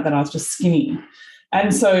train like that. I was just skinny.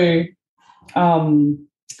 And so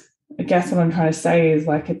I guess what I'm trying to say is,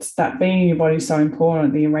 like, it's that being in your body is so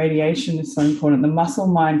important. The irradiation is so important. The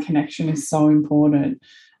muscle-mind connection is so important.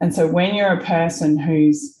 And so when you're a person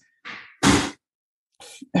who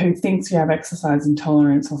thinks you have exercise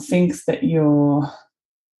intolerance, or thinks that you're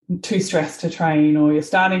too stressed to train, or you're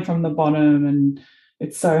starting from the bottom and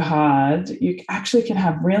it's so hard, you actually can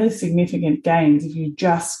have really significant gains if you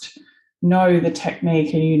just know the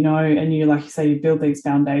technique, and you, like you say, you build these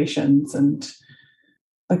foundations, and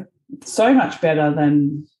like, so much better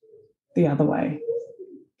than the other way.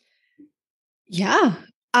 Yeah.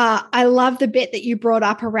 I love the bit that you brought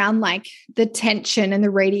up around like the tension and the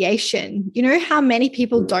radiation. You know how many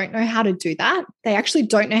people don't know how to do that? They actually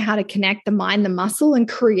don't know how to connect the mind, the muscle, and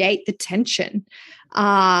create the tension.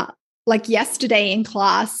 Like yesterday in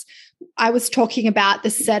class, I was talking about the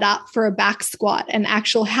setup for a back squat and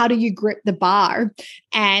actual how do you grip the bar,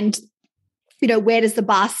 and where does the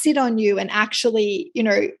bar sit on you, and actually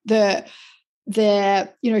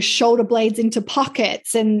the shoulder blades into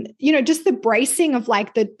pockets, and just the bracing of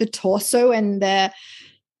like the torso and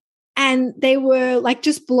they were like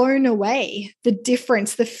just blown away, the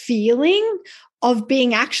difference, the feeling of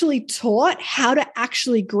being actually taught how to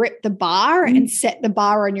actually grip the bar and set the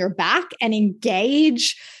bar on your back and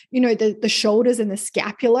engage the shoulders and the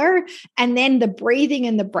scapular, and then the breathing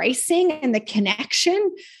and the bracing and the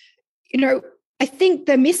connection. I think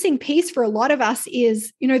the missing piece for a lot of us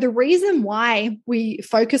is, the reason why we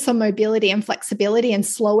focus on mobility and flexibility and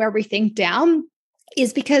slow everything down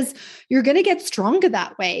is because you're going to get stronger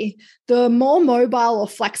that way. The more mobile or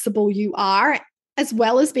flexible you are, as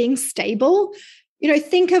well as being stable,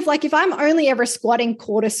 think of like, if I'm only ever squatting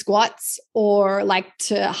quarter squats or like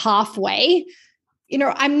to halfway,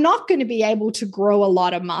 I'm not going to be able to grow a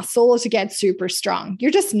lot of muscle or to get super strong. You're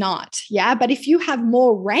just not. Yeah. But if you have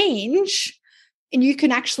more range, and you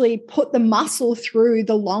can actually put the muscle through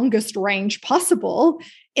the longest range possible,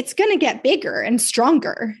 it's going to get bigger and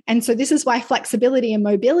stronger. And so this is why flexibility and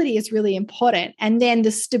mobility is really important. And then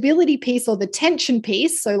the stability piece, or the tension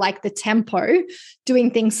piece, so like the tempo,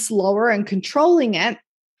 doing things slower and controlling it,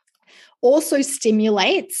 also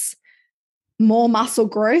stimulates more muscle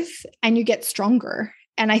growth, and you get stronger.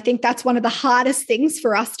 And I think that's one of the hardest things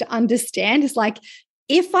for us to understand, is like,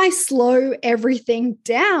 if I slow everything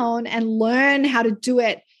down and learn how to do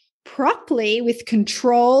it properly with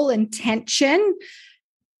control and tension,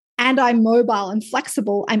 and I'm mobile and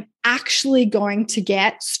flexible, I'm actually going to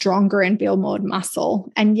get stronger and build more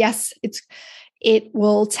muscle. And yes, it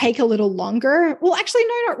will take a little longer. Well, actually,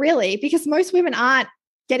 no, not really, because most women aren't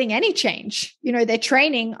getting any change. They're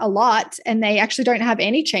training a lot and they actually don't have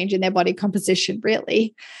any change in their body composition,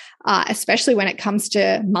 really. Especially when it comes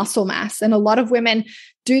to muscle mass. And a lot of women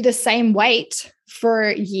do the same weight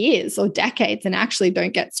for years or decades and actually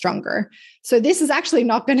don't get stronger. So this is actually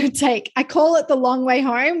not going to take, I call it the long way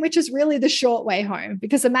home, which is really the short way home,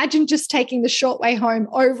 because imagine just taking the short way home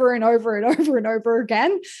over and over and over and over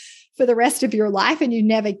again for the rest of your life and you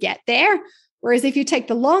never get there. Whereas if you take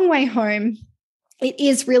the long way home, it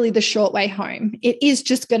is really the short way home. It is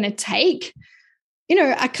just going to take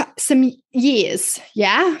some years,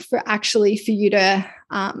 for you to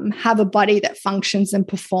have a body that functions and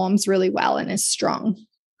performs really well and is strong.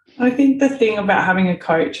 I think the thing about having a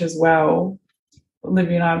coach as well,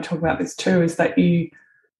 Olivia and I were talking about this too, is that the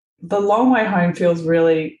long way home feels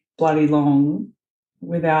really bloody long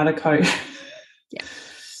without a coach. Yeah.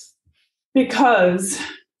 Because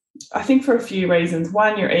I think for a few reasons.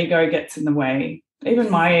 One, your ego gets in the way. Even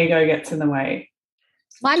my ego gets in the way.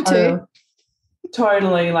 Mine too.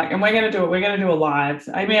 Totally. Like, and we're going to do a live.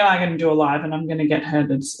 Amy and I are going to do a live, and I'm going to get her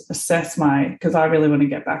to assess because I really want to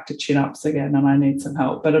get back to chin-ups again and I need some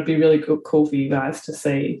help. But it'd be really cool for you guys to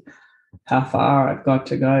see how far I've got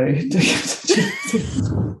to go to get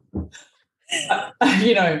to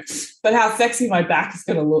but how sexy my back is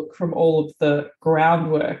going to look from all of the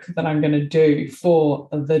groundwork that I'm going to do for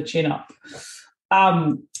the chin-up.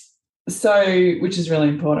 So, which is really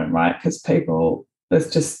important, right? Because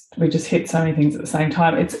we just hit so many things at the same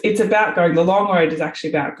time. It's about going, the long road is actually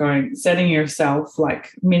about setting yourself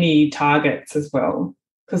like mini targets as well,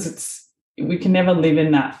 because we can never live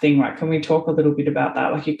in that thing, right? Can we talk a little bit about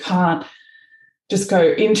that? Like, you can't just go,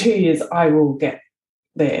 in 2 years I will get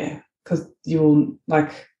there, because you'll,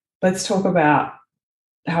 like, let's talk about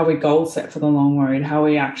how we goal set for the long road, how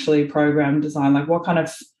we actually program design, like what kind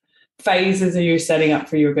of phases are you setting up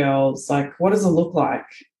for your girls? Like, what does it look like?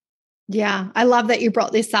 Yeah, I love that you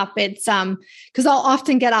brought this up. It's because I'll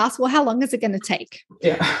often get asked, well, how long is it going to take?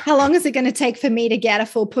 Yeah. How long is it going to take for me to get a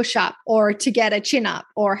full push-up or to get a chin-up?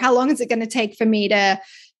 Or how long is it going to take for me to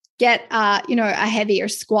get a heavier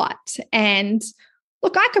squat? And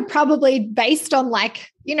look, I could probably, based on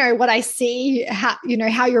what I see,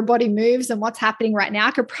 how your body moves and what's happening right now,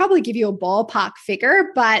 I could probably give you a ballpark figure,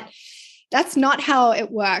 but that's not how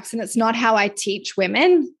it works. And it's not how I teach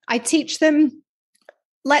women. I teach them,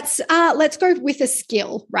 let's go with a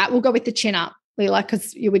skill, right? We'll go with the chin up, Leela,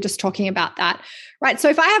 because you were just talking about that, right? So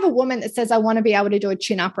if I have a woman that says, I want to be able to do a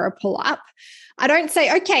chin up or a pull up, I don't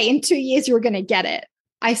say, okay, in 2 years, you're going to get it.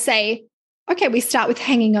 I say, okay, we start with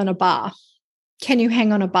hanging on a bar. Can you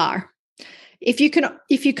hang on a bar? If you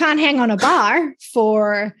can't hang on a bar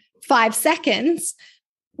for 5 seconds,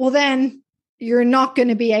 well, then you're not going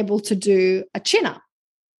to be able to do a chin up.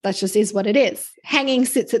 That just is what it is. Hanging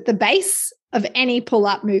sits at the base of any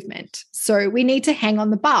pull-up movement. So we need to hang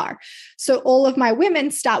on the bar. So all of my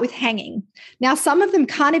women start with hanging. Now, some of them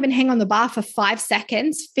can't even hang on the bar for 5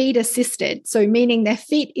 seconds, feet assisted. So meaning their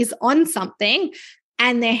feet is on something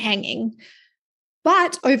and they're hanging.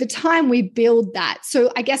 But over time, we build that.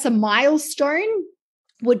 So I guess a milestone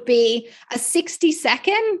would be a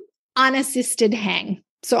 60-second unassisted hang.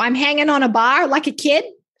 So I'm hanging on a bar like a kid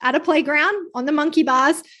at a playground on the monkey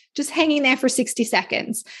bars, just hanging there for 60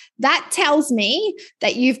 seconds. That tells me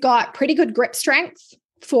that you've got pretty good grip strength,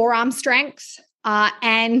 forearm strength,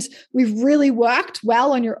 and we've really worked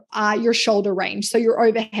well on your shoulder range, so your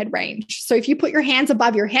overhead range. So if you put your hands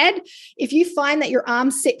above your head, if you find that your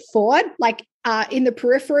arms sit forward, like in the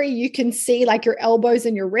periphery, you can see like your elbows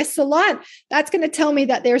and your wrists a lot, that's going to tell me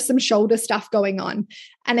that there's some shoulder stuff going on.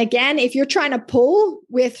 And again, if you're trying to pull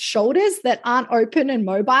with shoulders that aren't open and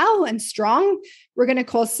mobile and strong, we're going to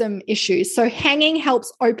cause some issues. So hanging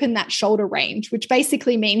helps open that shoulder range, which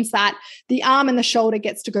basically means that the arm and the shoulder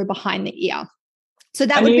gets to go behind the ear. So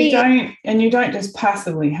that would be... And you don't just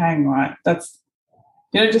passively hang, right? That's,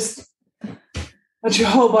 just let your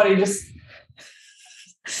whole body just...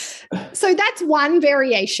 So that's one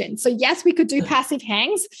variation. So yes, we could do passive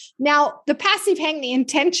hangs. Now, the passive hang, the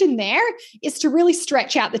intention there is to really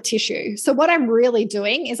stretch out the tissue. So what I'm really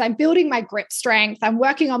doing is I'm building my grip strength. I'm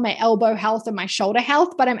working on my elbow health and my shoulder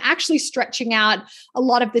health, but I'm actually stretching out a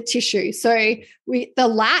lot of the tissue. So the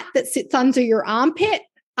lat that sits under your armpit,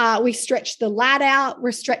 we stretch the lat out,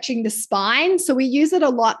 we're stretching the spine. So we use it a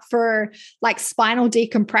lot for like spinal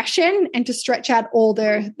decompression and to stretch out all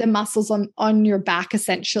the muscles on your back,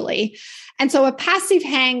 essentially. And so a passive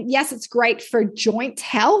hang, yes, it's great for joint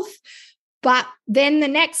health, but then the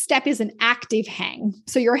next step is an active hang.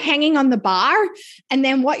 So you're hanging on the bar, and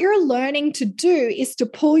then what you're learning to do is to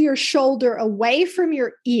pull your shoulder away from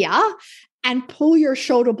your ear and pull your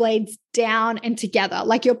shoulder blades down and together,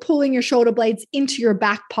 like you're pulling your shoulder blades into your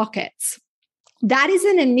back pockets. That is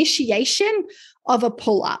an initiation of a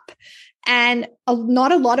pull-up. And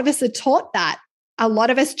not a lot of us are taught that. A lot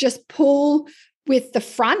of us just pull with the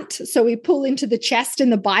front. So we pull into the chest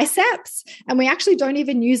and the biceps, and we actually don't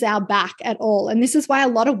even use our back at all. And this is why a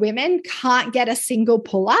lot of women can't get a single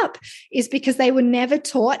pull-up, is because they were never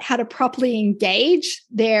taught how to properly engage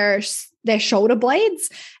their shoulder blades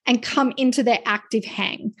and come into their active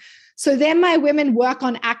hang. So then my women work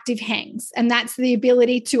on active hangs, and that's the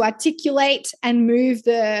ability to articulate and move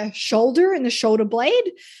the shoulder and the shoulder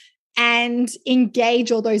blade and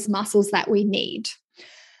engage all those muscles that we need.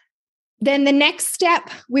 Then the next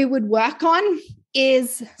step we would work on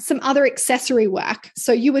is some other accessory work.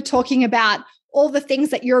 So you were talking about all the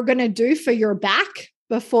things that you're going to do for your back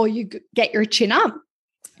before you get your chin up.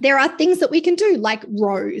 There are things that we can do like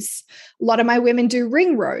rows. A lot of my women do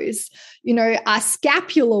ring rows,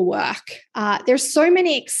 scapular work. There's so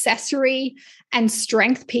many accessory and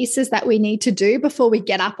strength pieces that we need to do before we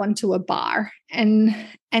get up onto a bar. And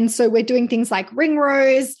so we're doing things like ring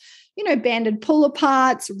rows, banded pull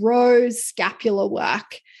aparts, rows, scapular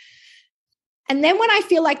work. And then when I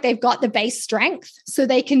feel like they've got the base strength, so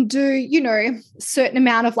they can do, a certain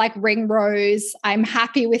amount of like ring rows, I'm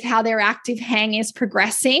happy with how their active hang is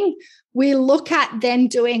progressing, we look at then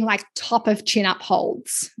doing like top of chin up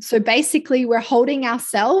holds. So basically we're holding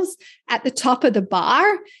ourselves at the top of the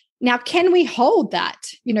bar. Now, can we hold that?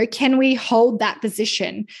 Can we hold that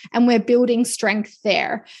position? And we're building strength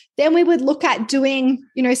there. Then we would look at doing,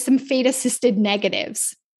 some feet assisted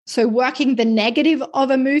negatives. So working the negative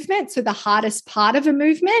of a movement, so the hardest part of a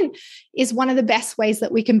movement, is one of the best ways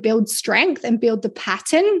that we can build strength and build the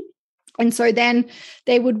pattern And so then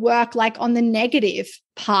they would work like on the negative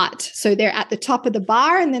part. So they're at the top of the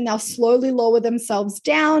bar and then they'll slowly lower themselves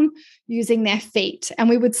down using their feet. And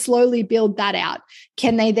we would slowly build that out.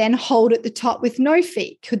 Can they then hold at the top with no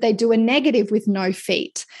feet? Could they do a negative with no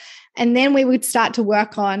feet? And then we would start to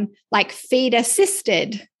work on like feet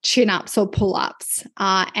assisted chin-ups or pull-ups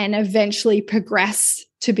and eventually progress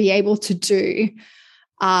to be able to do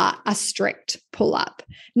a strict pull-up.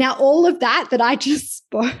 Now, all of that I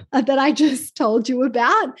just told you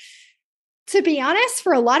about, to be honest,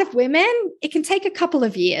 for a lot of women, it can take a couple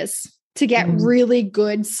of years to get really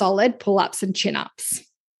good, solid pull-ups and chin-ups.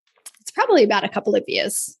 It's probably about a couple of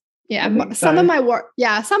years. Yeah, some of my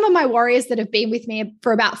warriors that have been with me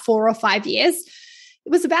for about 4 or 5 years, it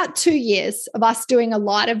was about 2 years of us doing a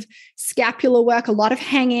lot of scapular work, a lot of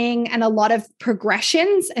hanging, and a lot of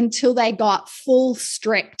progressions until they got full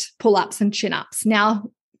strict pull-ups and chin-ups. Now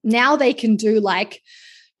they can do like,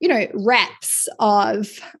 reps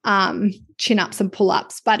of chin-ups and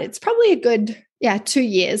pull-ups, but it's probably a good 2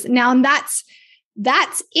 years. Now, and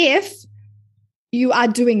that's if you are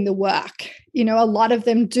doing the work. A lot of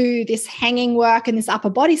them do this hanging work and this upper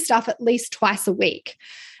body stuff at least twice a week.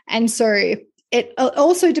 And so it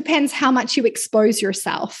also depends how much you expose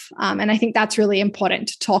yourself. And I think that's really important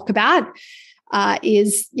to talk about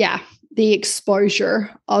is the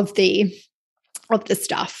exposure of the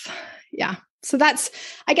stuff. Yeah. So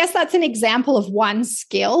I guess that's an example of one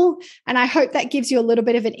skill. And I hope that gives you a little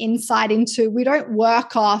bit of an insight into, we don't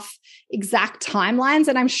work off exact timelines.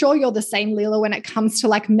 And I'm sure you're the same, Leela, when it comes to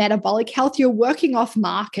like metabolic health. You're working off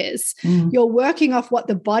markers. You're working off what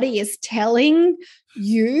the body is telling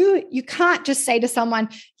you. You can't just say to someone,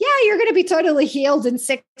 you're going to be totally healed in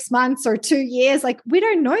 6 months or 2 years. Like, we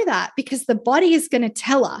don't know that because the body is going to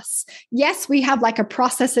tell us. Yes, we have like a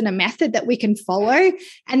process and a method that we can follow.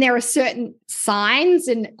 And there are certain signs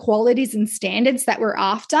and qualities and standards that we're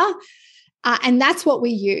after. And that's what we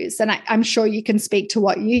use. And I'm sure you can speak to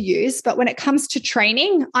what you use. But when it comes to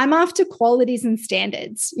training, I'm after qualities and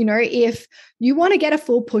standards. If you want to get a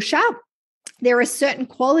full push-up, there are certain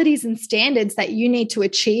qualities and standards that you need to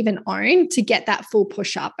achieve and own to get that full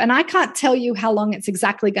push-up. And I can't tell you how long it's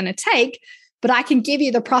exactly going to take, but I can give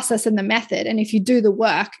you the process and the method. And if you do the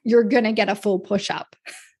work, you're going to get a full push-up.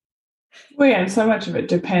 Well, yeah, and so much of it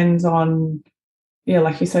depends on,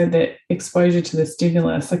 like you said, the exposure to the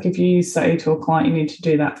stimulus. Like if you say to a client you need to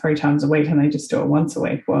do that 3 times a week and they just do it once a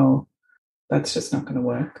week, well, that's just not going to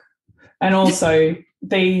work. And also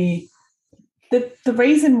the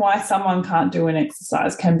reason why someone can't do an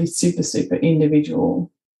exercise can be super, super individual.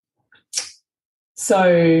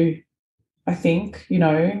 So I think,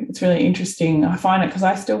 it's really interesting. I find it because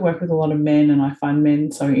I still work with a lot of men and I find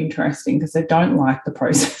men so interesting because they don't like the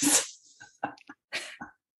process.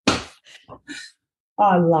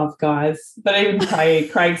 I love guys. But even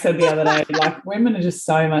Craig said the other day, like, women are just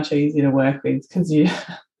so much easier to work with because you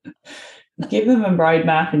give them a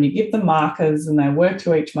roadmap and you give them markers and they work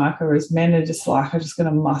to each marker, whereas men are just like, I'm just going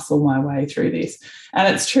to muscle my way through this.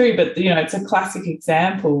 And it's true, but, it's a classic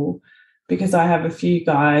example because I have a few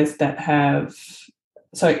guys that have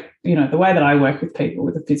 – so, the way that I work with people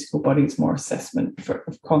with a physical body is more assessment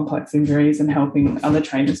of complex injuries and helping other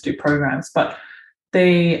trainers do programs. But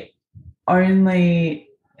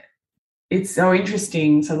it's so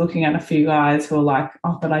interesting. So looking at a few guys who are like,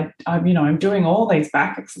 but I'm doing all these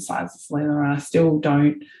back exercises, Leila, and I still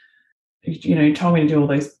don't, told me to do all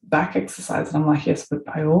these back exercises. And I'm like, yes, but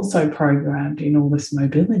I also programmed in all this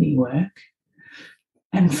mobility work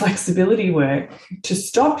and flexibility work to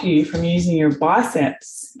stop you from using your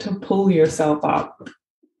biceps to pull yourself up.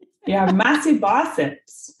 You have massive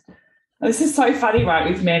biceps. This is so funny, right,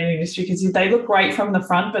 with men in the industry because they look great from the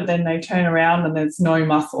front, but then they turn around and there's no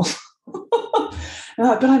muscle.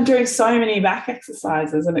 But I'm doing so many back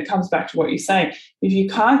exercises, and it comes back to what you say. If you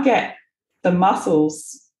can't get the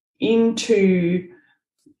muscles into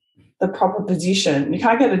the proper position, you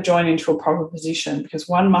can't get the joint into a proper position because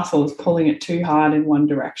one muscle is pulling it too hard in one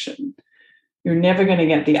direction. You're never going to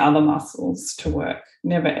get the other muscles to work.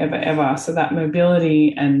 Never, ever, ever. So that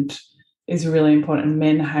mobility is really important.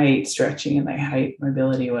 Men hate stretching and they hate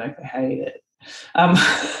mobility work. They hate it.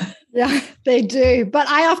 Yeah, they do. But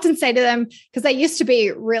I often say to them, because they used to be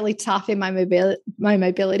really tough in my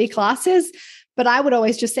mobility classes, but I would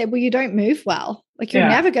always just say, well, you don't move well. Like you're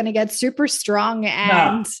never going to get super strong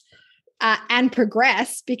and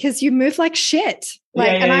progress because you move like shit.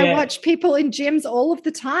 I watch people in gyms all of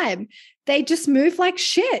the time. They just move like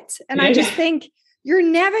shit. And I just think you're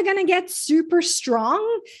never going to get super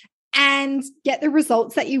strong and get the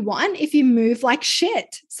results that you want if you move like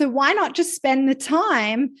shit. So why not just spend the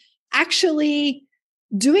time actually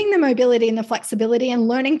doing the mobility and the flexibility and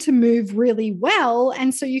learning to move really well.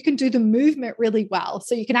 And so you can do the movement really well.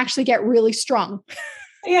 So you can actually get really strong.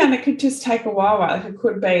 Yeah, and it could just take a while, right? Like it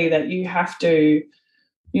could be that you have to,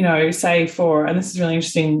 say and this is really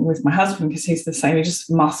interesting with my husband because he's the same, he just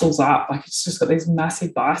muscles up, like it's just got these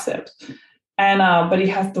massive biceps. And but he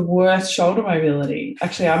has the worst shoulder mobility.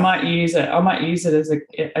 Actually, I might use it as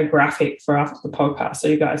a graphic for after the podcast so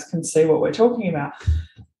you guys can see what we're talking about.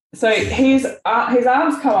 So his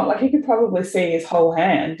arms come up, like he could probably see his whole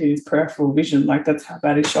hand in his peripheral vision, like that's how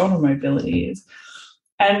bad his shoulder mobility is.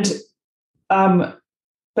 And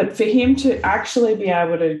but for him to actually be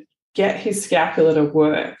able to get his scapula to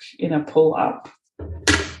work in a pull-up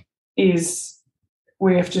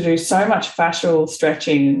we have to do so much fascial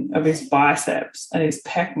stretching of his biceps and his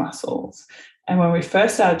pec muscles. And when we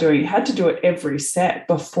first started doing it, you had to do it every set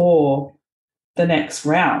before the next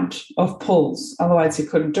round of pulls. Otherwise, he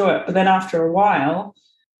couldn't do it. But then after a while,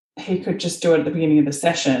 he could just do it at the beginning of the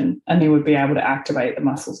session and he would be able to activate the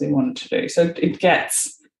muscles he wanted to do. So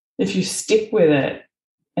if you stick with it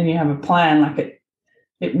and you have a plan, like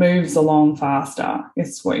it moves along faster.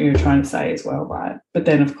 It's what you're trying to say as well, right? But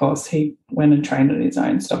then, of course, he went and trained on his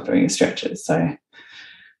own, stopped doing his stretches. So,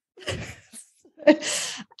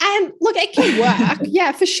 and look, it can work.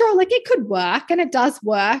 Yeah, for sure. Like it could work and it does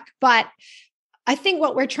work. But I think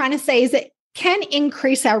what we're trying to say is it can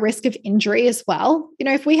increase our risk of injury as well.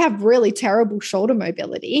 If we have really terrible shoulder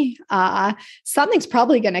mobility, something's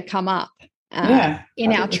probably going to come up.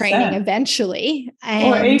 In our training eventually.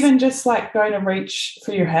 Or even just like going to reach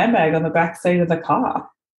for your handbag on the back seat of the car.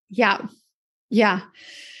 Yeah. Yeah.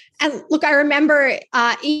 And look, I remember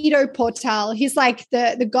Ido Portal, he's like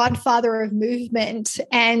the godfather of movement.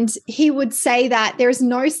 And he would say that there's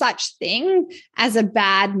no such thing as a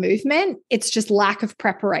bad movement. It's just lack of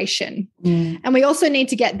preparation. And we also need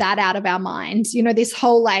to get that out of our minds. This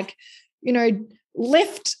whole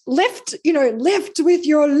lift with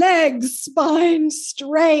your legs, spine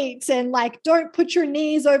straight, and like, don't put your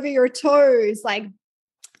knees over your toes. Like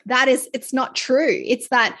it's not true. It's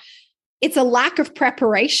a lack of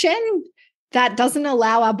preparation that doesn't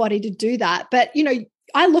allow our body to do that. But,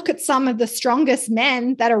 I look at some of the strongest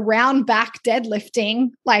men that are round back deadlifting,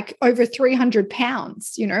 like over 300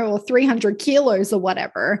 pounds, or 300 kilos or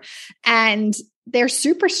whatever. And they're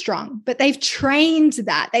super strong, but they've trained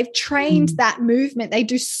that. They've trained that movement. They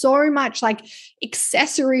do so much like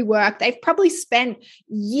accessory work. They've probably spent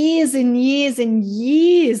years and years and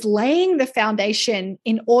years laying the foundation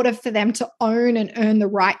in order for them to own and earn the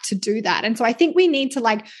right to do that. And so I think we need to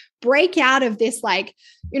like break out of this, like,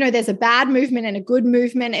 there's a bad movement and a good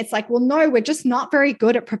movement. It's like, well, no, we're just not very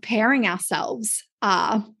good at preparing ourselves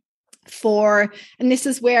and this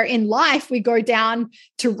is where in life we go down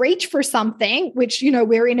to reach for something, which,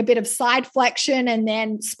 we're in a bit of side flexion and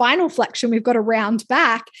then spinal flexion. We've got a round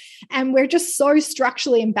back and we're just so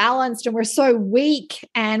structurally imbalanced and we're so weak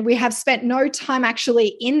and we have spent no time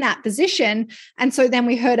actually in that position. And so then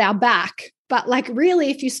we hurt our back. But like really,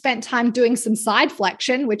 if you spent time doing some side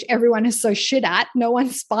flexion, which everyone is so shit at, no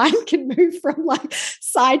one's spine can move from like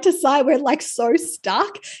side to side. We're like so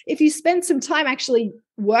stuck. If you spend some time actually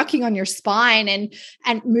working on your spine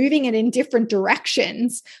and moving it in different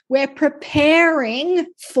directions, we're preparing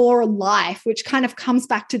for life, which kind of comes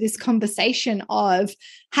back to this conversation of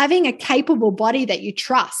having a capable body that you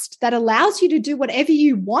trust, that allows you to do whatever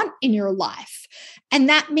you want in your life. And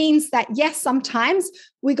that means that, yes, sometimes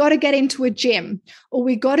we got to get into a gym or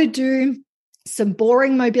we got to do some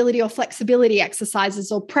boring mobility or flexibility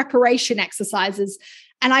exercises or preparation exercises.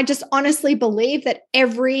 And I just honestly believe that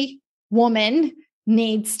every woman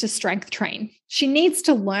needs to strength train. She needs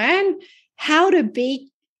to learn how to be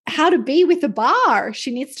with a bar.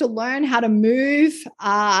 She needs to learn how to move.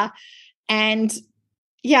 And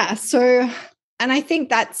I think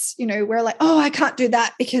that's, we're like, oh, I can't do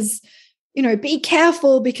that because, be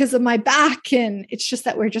careful because of my back. And it's just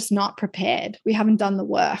that we're just not prepared. We haven't done the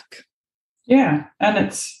work. Yeah. And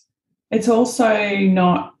it's also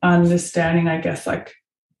not understanding, I guess, like,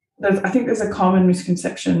 I think there's a common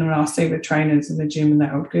misconception when I see with trainers in the gym and they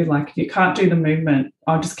would go like, if you can't do the movement,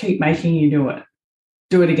 I'll just keep making you do it.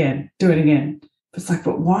 Do it again. Do it again. But it's like,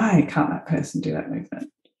 but why can't that person do that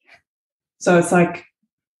movement? So it's like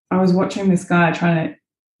I was watching this guy trying to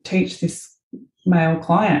teach this male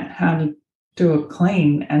client how to do a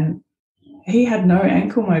clean and he had no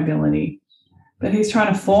ankle mobility, but he's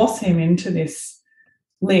trying to force him into this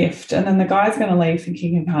lift, and then the guy's going to leave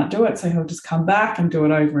thinking he can't do it, so he'll just come back and do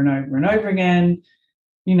it over and over and over again,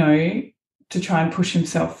 to try and push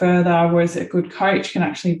himself further, whereas a good coach can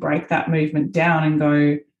actually break that movement down and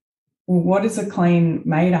go, well, what is a clean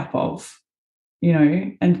made up of? you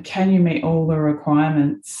know, and can you meet all the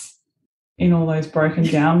requirements in all those broken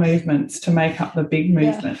down movements to make up the big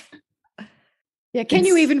movement? Yeah. Can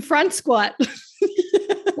you even front squat?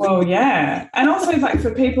 Well, yeah. And also, like,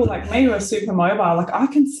 for people like me who are super mobile, like, I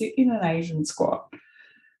can sit in an Asian squat,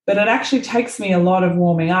 but it actually takes me a lot of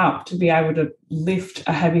warming up to be able to lift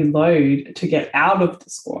a heavy load to get out of the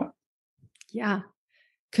squat. Yeah.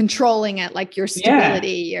 Controlling it, like your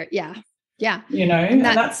stability. Yeah. You know, and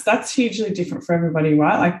that's hugely different for everybody,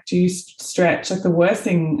 right? Like, do you stretch? Like, the worst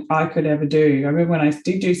thing I could ever do, I remember when I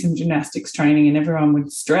did do some gymnastics training and everyone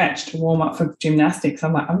would stretch to warm up for gymnastics,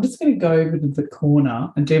 I'm like, I'm just going to go over to the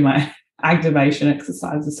corner and do my activation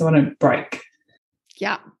exercises so I don't break.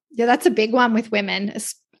 Yeah, that's a big one with women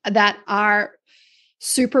that are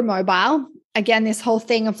super mobile. Again, this whole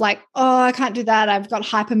thing of like, oh, I can't do that, I've got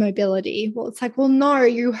hypermobility. Well, it's like, well, no,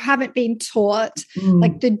 you haven't been taught.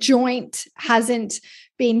 Like, the joint hasn't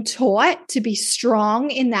been taught to be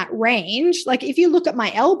strong in that range. Like, if you look at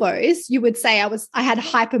my elbows, you would say I had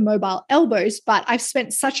hypermobile elbows, but I've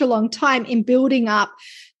spent such a long time in building up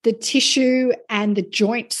the tissue and the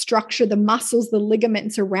joint structure, the muscles, the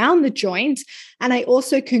ligaments around the joint. And I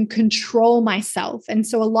also can control myself. And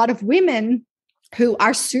so a lot of women who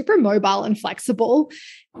are super mobile and flexible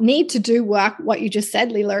need to do work. What you just said,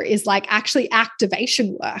 Leela, is like actually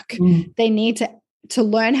activation work. They need to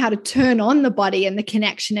learn how to turn on the body and the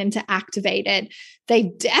connection and to activate it. They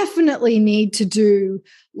definitely need to do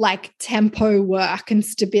like tempo work and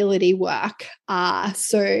stability work.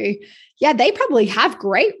 So yeah, they probably have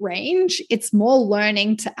great range. It's more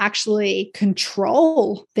learning to actually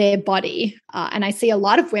control their body. And I see a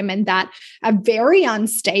lot of women that are very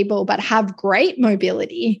unstable but have great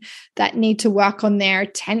mobility that need to work on their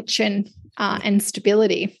tension and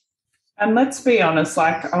stability. And let's be honest,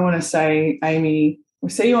 like, I want to say, Amy, we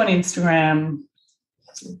see you on Instagram,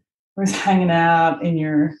 we're hanging out in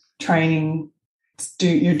your training,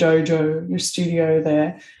 your dojo, your studio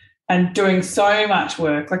there, and doing so much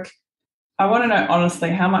work. Like, I want to know, honestly,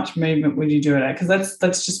 how much movement would you do it at? Because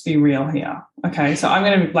let's just be real here. Okay, so I'm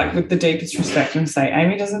going to, like, with the deepest respect, and say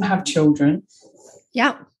Amy doesn't have children.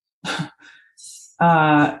 Yeah.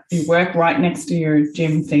 You work right next to your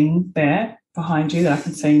gym thing there behind you that I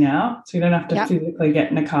can see now, so you don't have to physically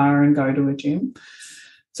get in a car and go to a gym.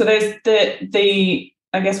 So there's the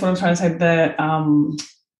I guess what I'm trying to say,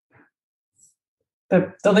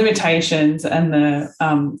 the limitations and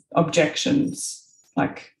the objections,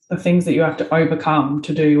 like the things that you have to overcome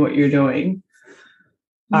to do what you're doing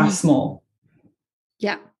are small.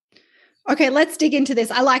 Yeah. Okay, let's dig into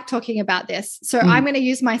this. I like talking about this. So I'm going to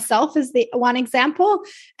use myself as the one example,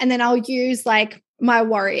 and then I'll use like my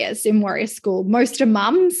warriors in warrior school. Most are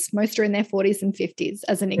mums, most are in their 40s and 50s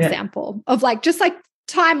as an example of like just like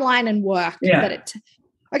timeline and work.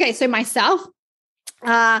 Okay, so myself,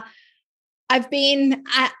 I've been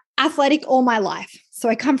athletic all my life. So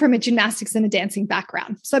I come from a gymnastics and a dancing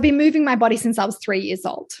background. So I've been moving my body since I was 3 years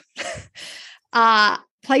old.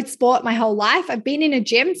 Played sport my whole life. I've been in a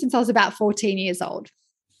gym since I was about 14 years old.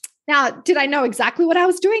 Now, did I know exactly what I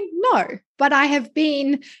was doing? No, but I have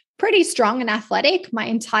been pretty strong and athletic my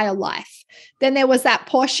entire life. Then there was that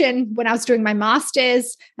portion when I was doing my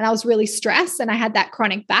master's and I was really stressed and I had that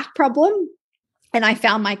chronic back problem, and I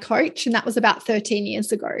found my coach, and that was about 13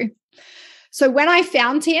 years ago. So when I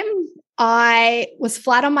found him, I was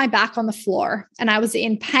flat on my back on the floor and I was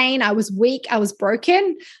in pain. I was weak. I was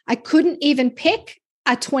broken. I couldn't even pick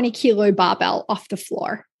a 20-kilo barbell off the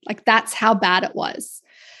floor. Like, that's how bad it was.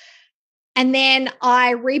 And then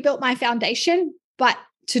I rebuilt my foundation. But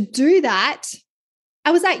to do that,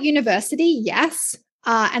 I was at university, yes,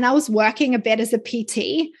 and I was working a bit as a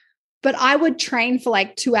PT, but I would train for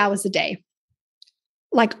like 2 hours a day,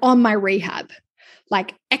 like on my rehab,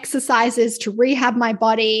 like exercises to rehab my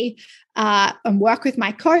body and work with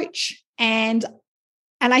my coach. And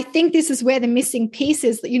I think this is where the missing piece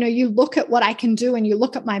is that, you know, you look at what I can do and you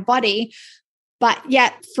look at my body, but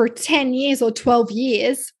yet for 10 years or 12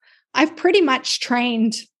 years, I've pretty much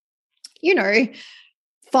trained, you know,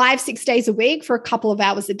 5-6 days a week for a couple of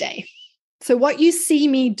hours a day. So what you see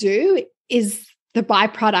me do is the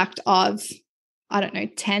byproduct of, I don't know,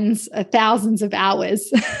 tens of thousands of hours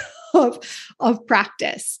of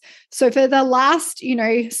practice. So for the last, you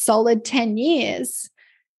know, solid 10 years,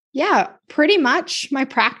 yeah, pretty much my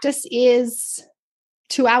practice is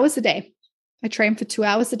 2 hours a day. I train for 2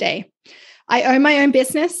 hours a day. I own my own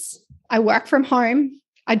business. I work from home.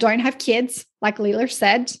 I don't have kids, like Leela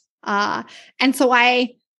said. And so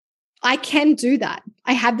I can do that.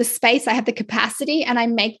 I have the space, I have the capacity, and I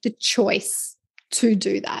make the choice to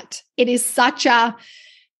do that. It is such a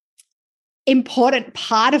important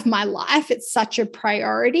part of my life. It's such a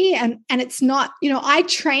priority. And it's not, I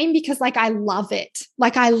train because like I love it.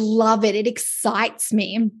 Like I love it. It excites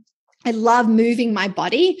me. I love moving my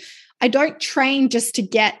body. I don't train just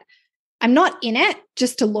I'm not in it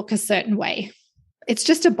just to look a certain way. It's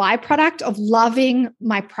just a byproduct of loving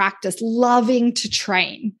my practice, loving to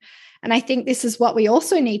train. And I think this is what we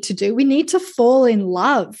also need to do. We need to fall in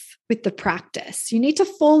love with the practice. You need to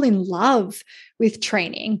fall in love with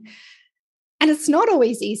training. And it's not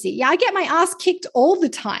always easy. Yeah, I get my ass kicked all the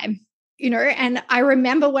time, and I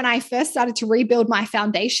remember when I first started to rebuild my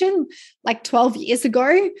foundation like 12 years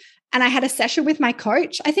ago, and I had a session with my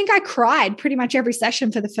coach. I think I cried pretty much every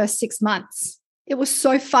session for the first 6 months. It was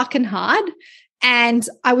so fucking hard. And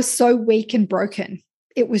I was so weak and broken.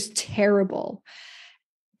 It was terrible.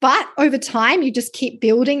 But over time, you just keep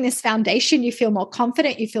building this foundation. You feel more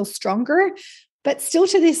confident. You feel stronger. But still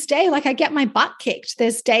to this day, like I get my butt kicked.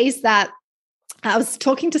 There's days that I was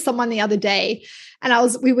talking to someone the other day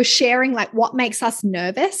and we were sharing like what makes us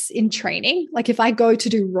nervous in training. Like if I go to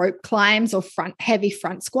do rope climbs or heavy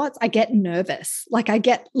front squats, I get nervous. Like I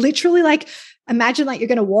get literally like, imagine like you're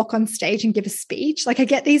going to walk on stage and give a speech. Like I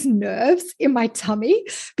get these nerves in my tummy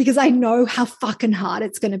because I know how fucking hard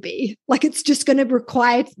it's going to be. Like it's just going to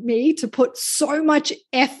require me to put so much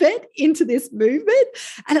effort into this movement,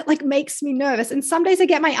 and it like makes me nervous. And some days I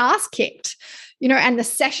get my ass kicked, and the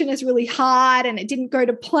session is really hard and it didn't go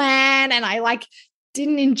to plan and I like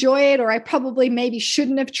didn't enjoy it, or I probably maybe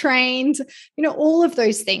shouldn't have trained, all of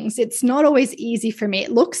those things. It's not always easy for me.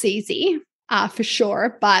 It looks easy for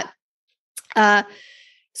sure. But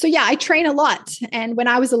so yeah, I train a lot. And when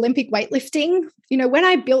I was Olympic weightlifting, when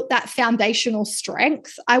I built that foundational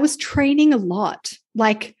strength, I was training a lot.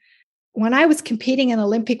 Like when I was competing in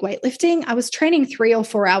Olympic weightlifting, I was training 3 or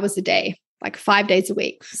 4 hours a day, like 5 days a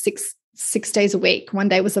week, six days a week. One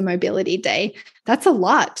day was a mobility day. That's a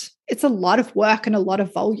lot. It's a lot of work and a lot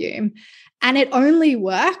of volume. And it only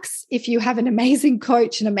works if you have an amazing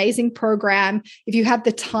coach, an amazing program, if you have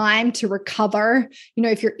the time to recover,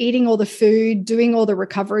 if you're eating all the food, doing all the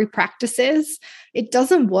recovery practices. It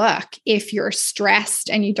doesn't work if you're stressed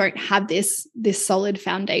and you don't have this solid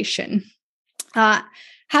foundation.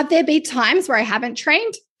 Have there been times where I haven't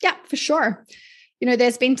trained? Yeah, for sure.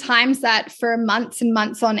 There's been times that for months and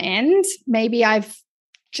months on end, maybe I've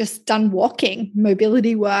just done walking,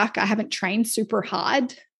 mobility work. I haven't trained super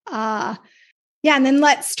hard. And then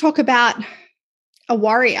let's talk about a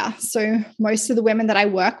warrior. So most of the women that I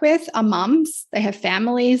work with are mums. They have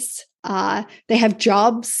families. They have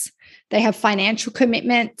jobs. They have financial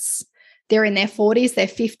commitments. They're in their 40s, their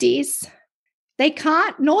 50s. They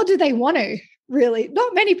can't, nor do they want to. Really,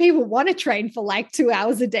 not many people want to train for like 2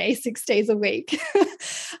 hours a day, 6 days a week.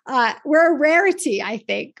 We're a rarity, I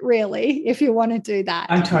think, really, if you want to do that.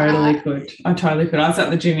 I totally could. I was at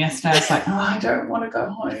the gym yesterday. I was like, I don't want to go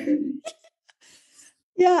home.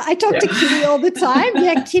 Yeah, I talk to Kitty all the time.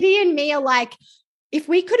 Yeah, Kitty and me are like, if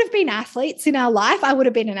we could have been athletes in our life, I would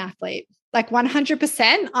have been an athlete. Like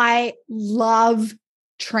 100%. I love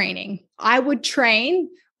training. I would train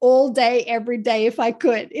all day, every day if I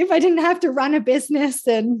could, if I didn't have to run a business.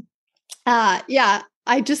 And I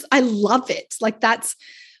love it. Like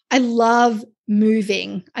I love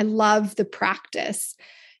moving. I love the practice.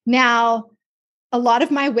 Now, a lot of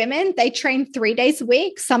my women, they train 3 days a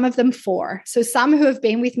week, some of them 4. So some who have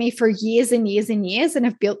been with me for years and years and years and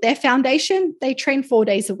have built their foundation, they train 4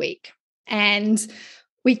 days a week. And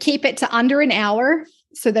we keep it to under an hour.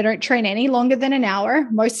 So they don't train any longer than an hour.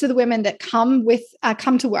 Most of the women that come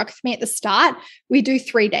to work with me at the start, we do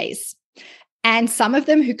 3 days. And some of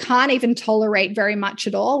them who can't even tolerate very much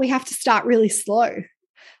at all, we have to start really slow.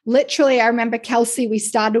 Literally, I remember Kelsey, we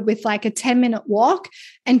started with like a 10-minute walk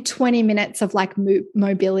and 20 minutes of like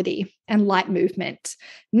mobility and light movement.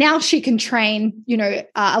 Now she can train,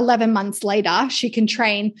 11 months later, she can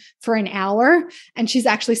train for an hour and she's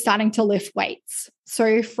actually starting to lift weights.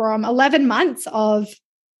 So from 11 months of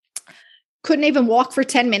couldn't even walk for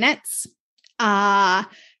 10 minutes and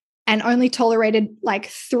only tolerated like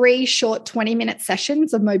 3 short 20-minute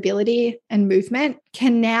sessions of mobility and movement,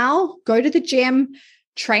 can now go to the gym,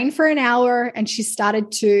 train for an hour, and she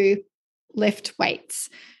started to lift weights.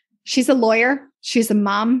 She's a lawyer. She's a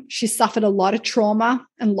mum. She suffered a lot of trauma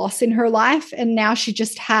and loss in her life. And now she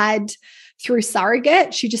just had, through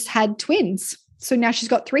surrogate, she just had twins. So now she's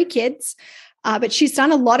got 3 kids. But she's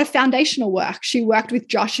done a lot of foundational work. She worked with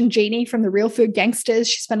Josh and Jeannie from the Real Food Gangsters.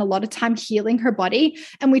 She spent a lot of time healing her body,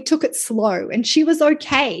 and we took it slow. And she was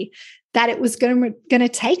okay that it was going to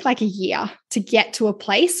take like a year to get to a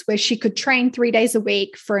place where she could train 3 days a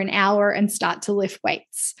week for an hour and start to lift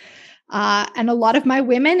weights. And a lot of my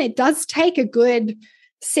women, it does take a good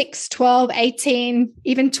 6, 12, 18,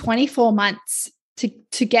 even 24 months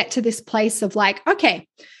to get to this place of like, okay,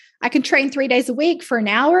 I can train 3 days a week for an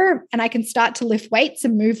hour and I can start to lift weights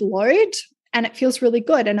and move load. And it feels really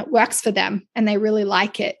good and it works for them and they really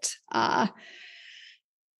like it. So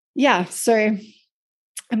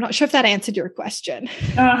I'm not sure if that answered your question.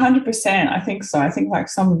 100%. I think so. I think like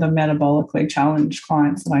some of the metabolically challenged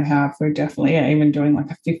clients that I have, we're definitely even doing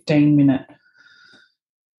like a 15-minute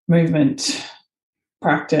movement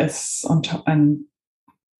practice on top and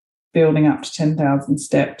building up to 10,000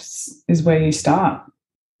 steps is where you start.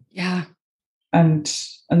 Yeah. And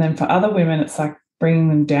then for other women, it's like bringing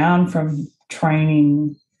them down from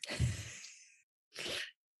training.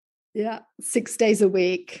 Yeah. 6 days a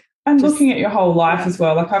week. And looking at your whole life as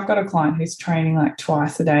well. Like I've got a client who's training like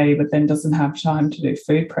twice a day, but then doesn't have time to do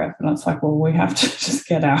food prep. And it's like, well, we have to just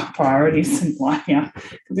get our priorities in line here.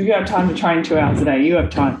 Because if you have time to train 2 hours a day, you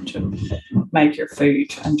have time to make your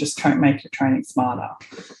food and just make your training smarter.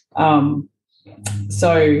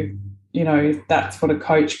 So, you know, that's what a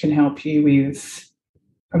coach can help you with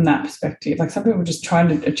from that perspective. Like some people are just trying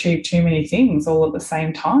to achieve too many things all at the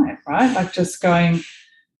same time, right? Like just going,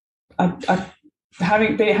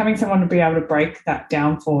 having someone to be able to break that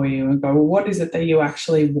down for you and go, well, what is it that you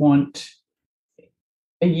actually want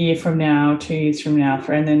a year from now, 2 years from now,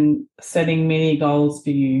 and then setting mini goals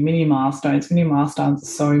for you, mini milestones. Mini milestones are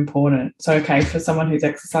so important. So, okay, for someone who's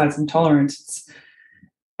exercise intolerant,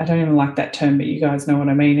 I don't even like that term, but you guys know what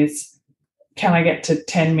I mean. It's, can I get to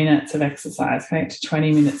 10 minutes of exercise? Can I get to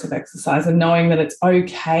 20 minutes of exercise? And knowing that it's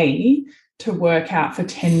okay to work out for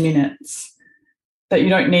 10 minutes, that you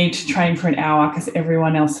don't need to train for an hour because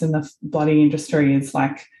everyone else in the bloody industry is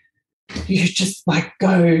like, you just like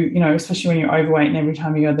go, you know, especially when you're overweight and every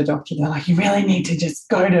time you go to the doctor, they're like, you really need to just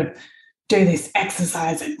go to do this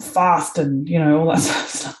exercise and fast and, you know, all that sort of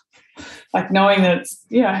stuff. Like knowing that it's,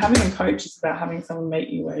 you know, having a coach is about having someone meet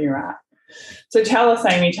you where you're at. So tell us,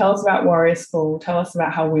 Amy, tell us about Warrior School. Tell us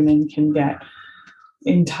about how women can get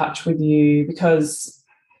in touch with you, because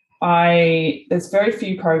there's very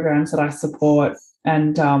few programs that I support,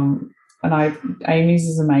 and Amy's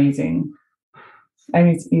is amazing.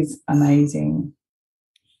 Amy's is amazing.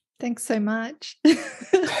 Thanks so much.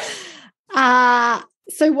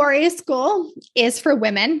 So Warrior School is for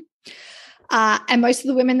women. And most of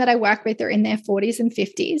the women that I work with are in their 40s and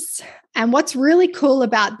 50s. And what's really cool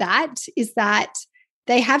about that is that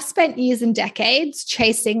they have spent years and decades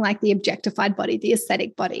chasing like the objectified body, the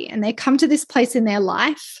aesthetic body. And they come to this place in their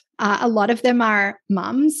life. A lot of them are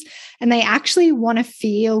mums, and they actually want to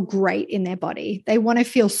feel great in their body. They want to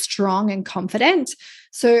feel strong and confident.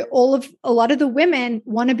 So a lot of the women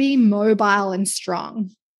want to be mobile and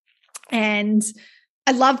strong. And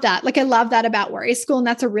I love that. Like I love that about Warrior School. And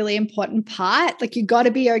that's a really important part. Like you got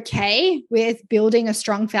to be okay with building a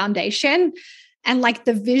strong foundation. And like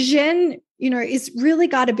the vision, you know, is really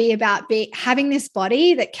got to be about having this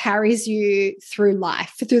body that carries you through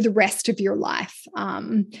life, through the rest of your life.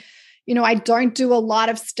 You know, I don't do a lot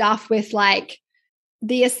of stuff with like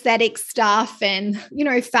the aesthetic stuff and, you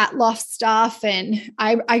know, fat loss stuff. And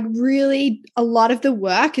I really, a lot of the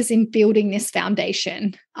work is in building this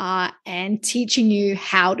foundation and teaching you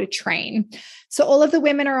how to train. So all of the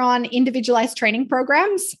women are on individualized training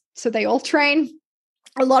programs. So they all train.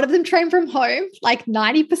 A lot of them train from home. Like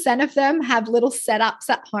 90% of them have little setups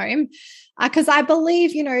at home. Because I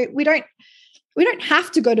believe, you know, we don't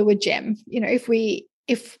have to go to a gym. You know, if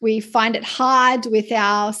we find it hard with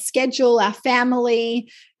our schedule, our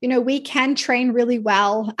family, you know, we can train really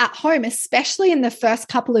well at home, especially in the first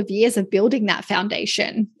couple of years of building that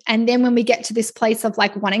foundation. And then when we get to this place of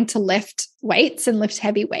like wanting to lift weights and lift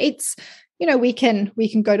heavy weights, you know, we can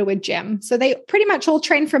go to a gym. So they pretty much all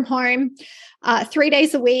train from home 3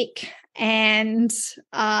 days a week. And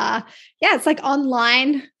it's like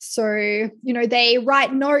online. So, you know, they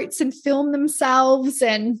write notes and film themselves,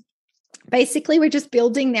 and basically we're just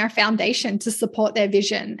building their foundation to support their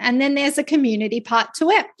vision. And then there's a community part to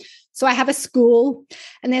it. So I have a school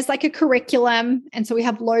and there's like a curriculum. And so we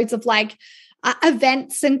have loads of like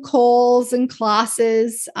events and calls and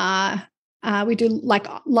classes. We do like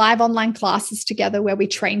live online classes together where we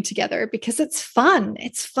train together because it's fun.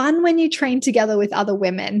 It's fun when you train together with other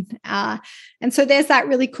women. And so there's that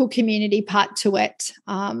really cool community part to it.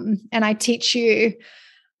 And I teach you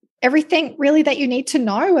everything really that you need to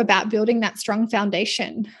know about building that strong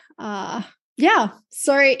foundation.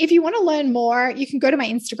 So if you want to learn more, you can go to my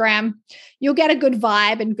Instagram. You'll get a good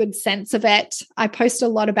vibe and good sense of it. I post a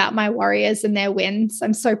lot about my warriors and their wins.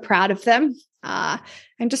 I'm so proud of them.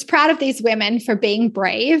 I'm just proud of these women for being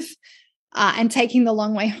brave and taking the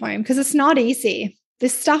long way home, because it's not easy.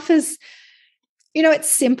 This stuff is, it's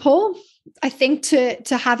simple. I think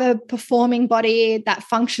to have a performing body that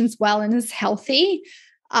functions well and is healthy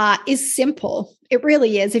is simple. It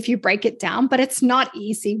really is if you break it down, but it's not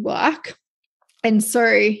easy work. And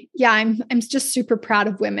so, yeah, I'm just super proud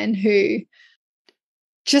of women who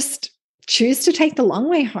just choose to take the long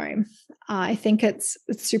way home. I think it's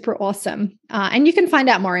super awesome. And you can find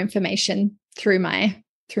out more information through my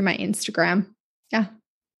Instagram. Yeah.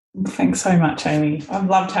 Thanks so much, Amy. I've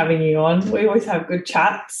loved having you on. We always have good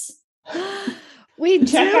chats. We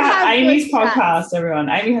check out Amy's podcast, everyone.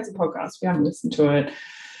 Amy has a podcast. If you haven't listened to it,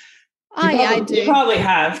 I do. You probably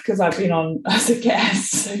have, because I've been on as a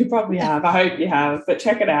guest, so you probably have. I hope you have, but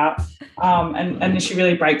check it out. And she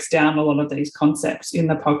really breaks down a lot of these concepts in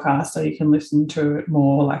the podcast, so you can listen to it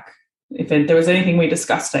more. Like if there was anything we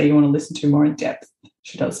discussed today you want to listen to more in depth,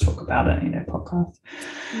 she does talk about it in her podcast.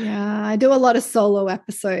 Yeah, I do a lot of solo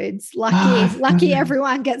episodes. Lucky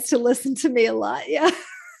everyone gets to listen to me a lot. Yeah.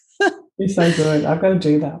 You're so good. I've got to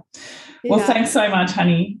do that. Well, thanks so much,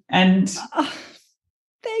 honey. And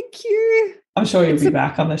thank you. I'm sure you'll be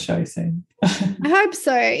back on the show soon. I hope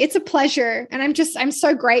so. It's a pleasure. And I'm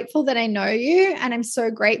so grateful that I know you, and I'm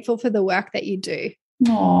so grateful for the work that you do.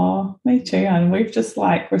 Oh, me too. And we're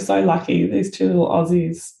so lucky, these two little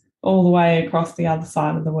Aussies all the way across the other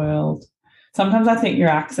side of the world. Sometimes I think your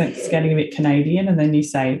accent's getting a bit Canadian, and then you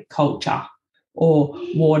say culture or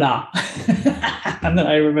water. And then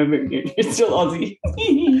I remember you're still Aussie.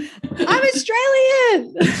 I'm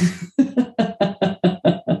Australian.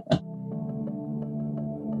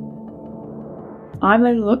 I'm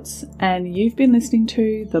Leila Lutz, and you've been listening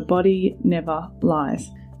to The Body Never Lies.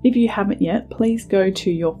 If you haven't yet, please go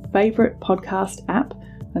to your favourite podcast app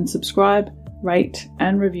and subscribe, rate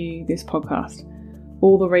and review this podcast.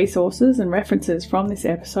 All the resources and references from this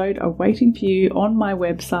episode are waiting for you on my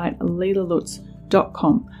website,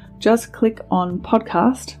 leilalutz.com. Just click on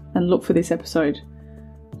podcast and look for this episode.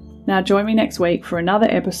 Now join me next week for another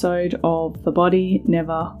episode of The Body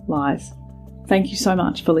Never Lies. Thank you so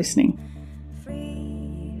much for listening.